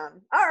me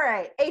down. All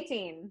right,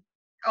 18.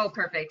 Oh,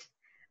 perfect.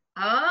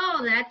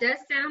 Oh, that does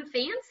sound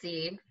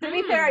fancy. To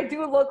be fair, I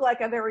do look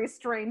like a very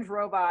strange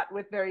robot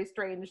with very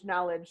strange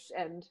knowledge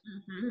and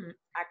Mhm.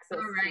 access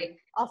All right.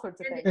 to all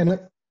sorts of And things.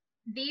 And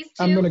These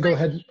two, I'm going to go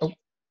ahead. Oh,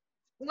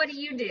 what do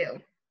you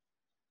do?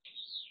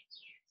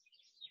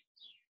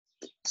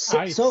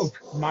 I so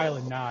smile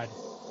and nod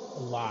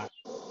a lot.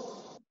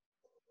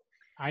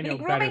 I know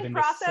The better grooming than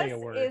to say process a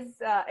word. is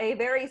a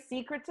very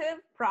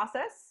secretive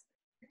process.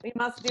 We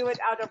must do it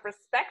out of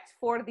respect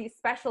for the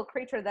special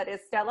creature that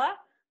is Stella.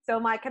 So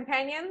my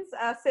companions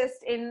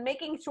assist in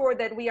making sure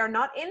that we are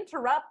not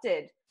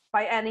interrupted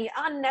by any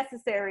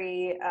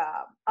unnecessary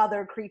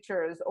other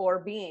creatures or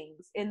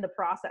beings in the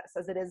process,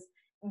 as it is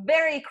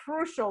very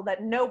crucial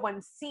that no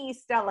one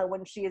sees Stella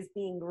when she is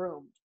being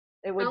groomed.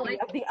 It would Oh, be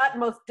I- of the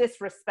utmost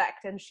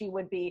disrespect, and she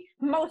would be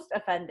most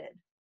offended.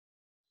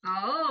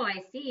 Oh,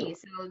 I see.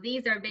 So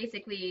these are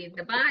basically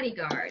the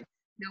bodyguards.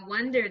 No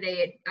wonder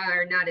they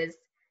are not as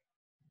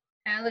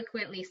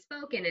eloquently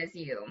spoken as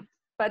you.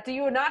 But do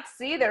you not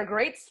see their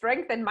great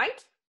strength and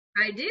might?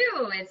 I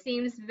do. It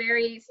seems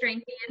very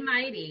strengthy and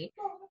mighty.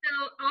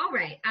 So, all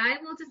right, I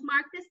will just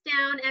mark this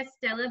down as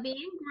Stella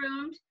being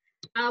groomed.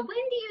 When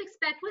do you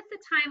expect? What's the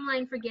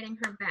timeline for getting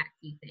her back,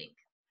 do you think?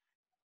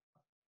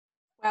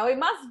 Well, we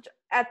must,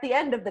 at the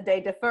end of the day,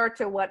 defer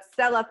to what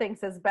Stella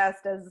thinks is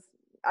best.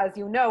 As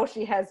you know,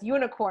 she has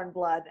unicorn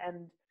blood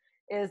and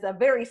is a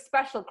very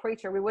special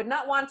creature. We would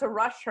not want to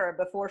rush her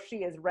before she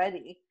is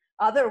ready.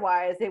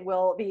 Otherwise, it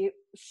will be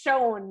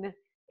shown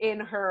in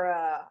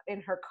her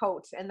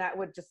coat, and that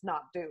would just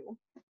not do.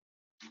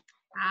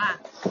 Ah,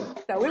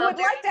 So we Well, would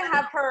like to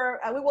have her.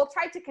 We will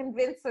try to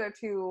convince her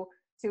to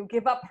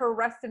give up her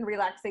rest and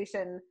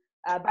relaxation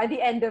by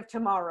the end of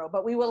tomorrow.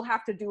 But we will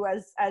have to do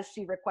as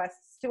she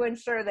requests to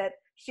ensure that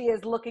she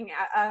is looking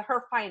at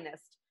her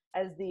finest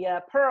as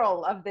the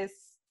pearl of this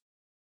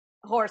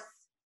horse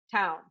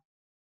town.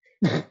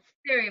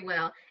 very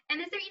well. And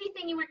is there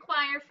anything you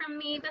require from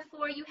me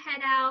before you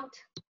head out?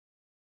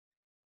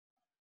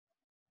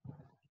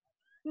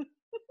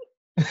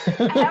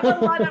 I have a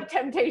lot of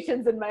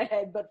temptations in my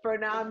head, but for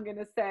now I'm going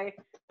to say,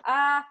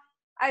 I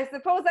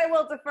suppose I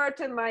will defer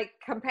to my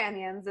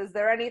companions. Is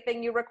there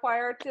anything you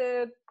require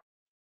to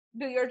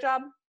do your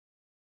job?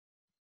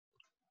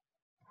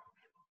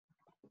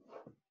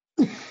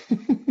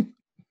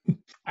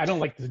 I don't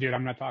like this dude.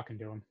 I'm not talking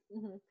to him.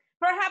 Mm-hmm.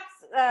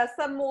 Perhaps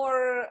some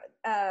more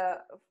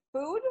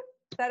food?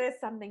 That is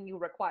something you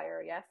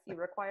require, yes? You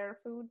require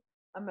food?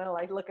 I'm going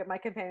to look at my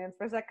companions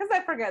for a sec, because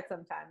I forget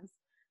sometimes.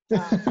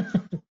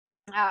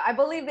 I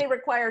believe they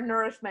require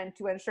nourishment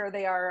to ensure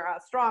they are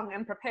strong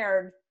and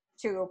prepared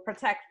to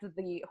protect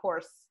the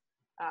horse.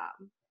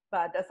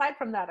 But aside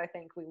from that, I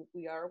think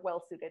we are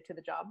well suited to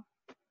the job.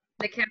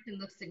 The captain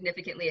looks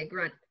significantly at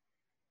Grunt.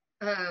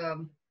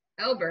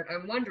 Albert,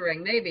 I'm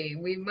wondering, maybe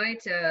we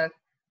might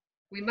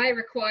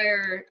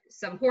require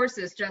some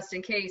horses just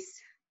in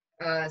case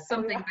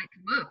something might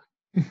come up.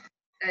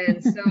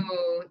 And so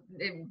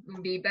it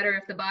would be better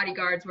if the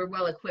bodyguards were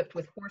well equipped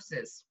with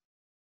horses.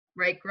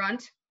 Right,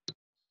 Grunt?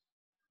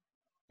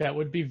 That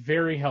would be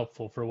very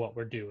helpful for what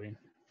we're doing.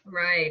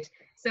 Right.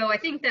 So I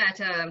think that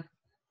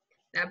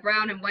that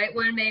brown and white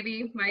one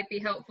maybe might be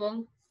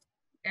helpful.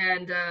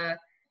 And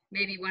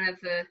maybe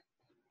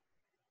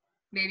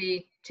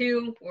maybe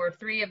 2 or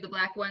 3 of the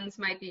black ones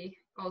might be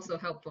also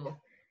helpful.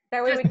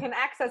 That way we can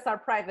access our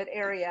private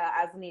area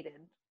as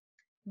needed.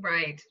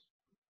 Right.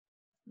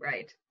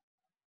 Right.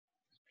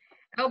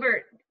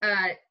 Albert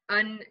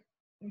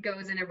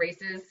goes and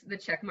erases the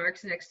check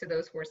marks next to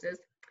those horses.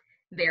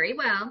 Very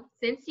well.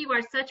 Since you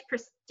are such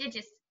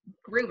prestigious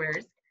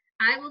groomers,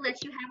 I will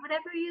let you have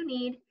whatever you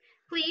need.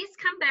 Please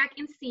come back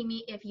and see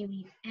me if you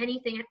need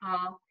anything at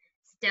all.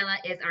 Stella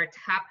is our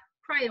top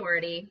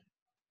priority.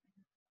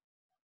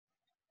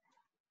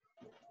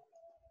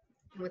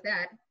 With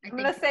that, I'm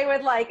going to say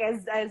with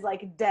as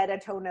dead a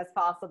tone as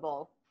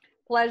possible.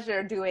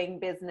 Pleasure doing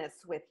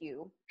business with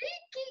you.